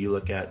things that you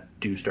look at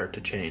do start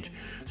to change.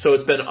 So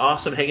it's been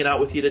awesome hanging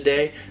out with you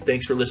today.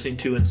 Thanks for listening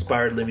to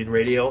Inspired Living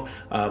Radio.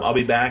 I'll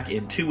be back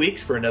in 2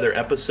 weeks for another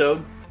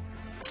episode.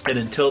 And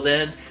until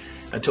then,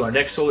 until our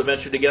next soul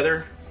adventure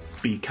together,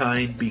 be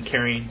kind, be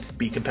caring,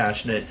 be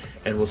compassionate,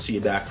 and we'll see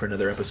you back for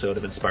another episode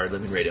of Inspired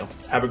Living Radio.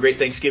 Have a great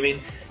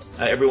Thanksgiving,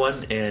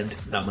 everyone, and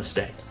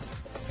namaste.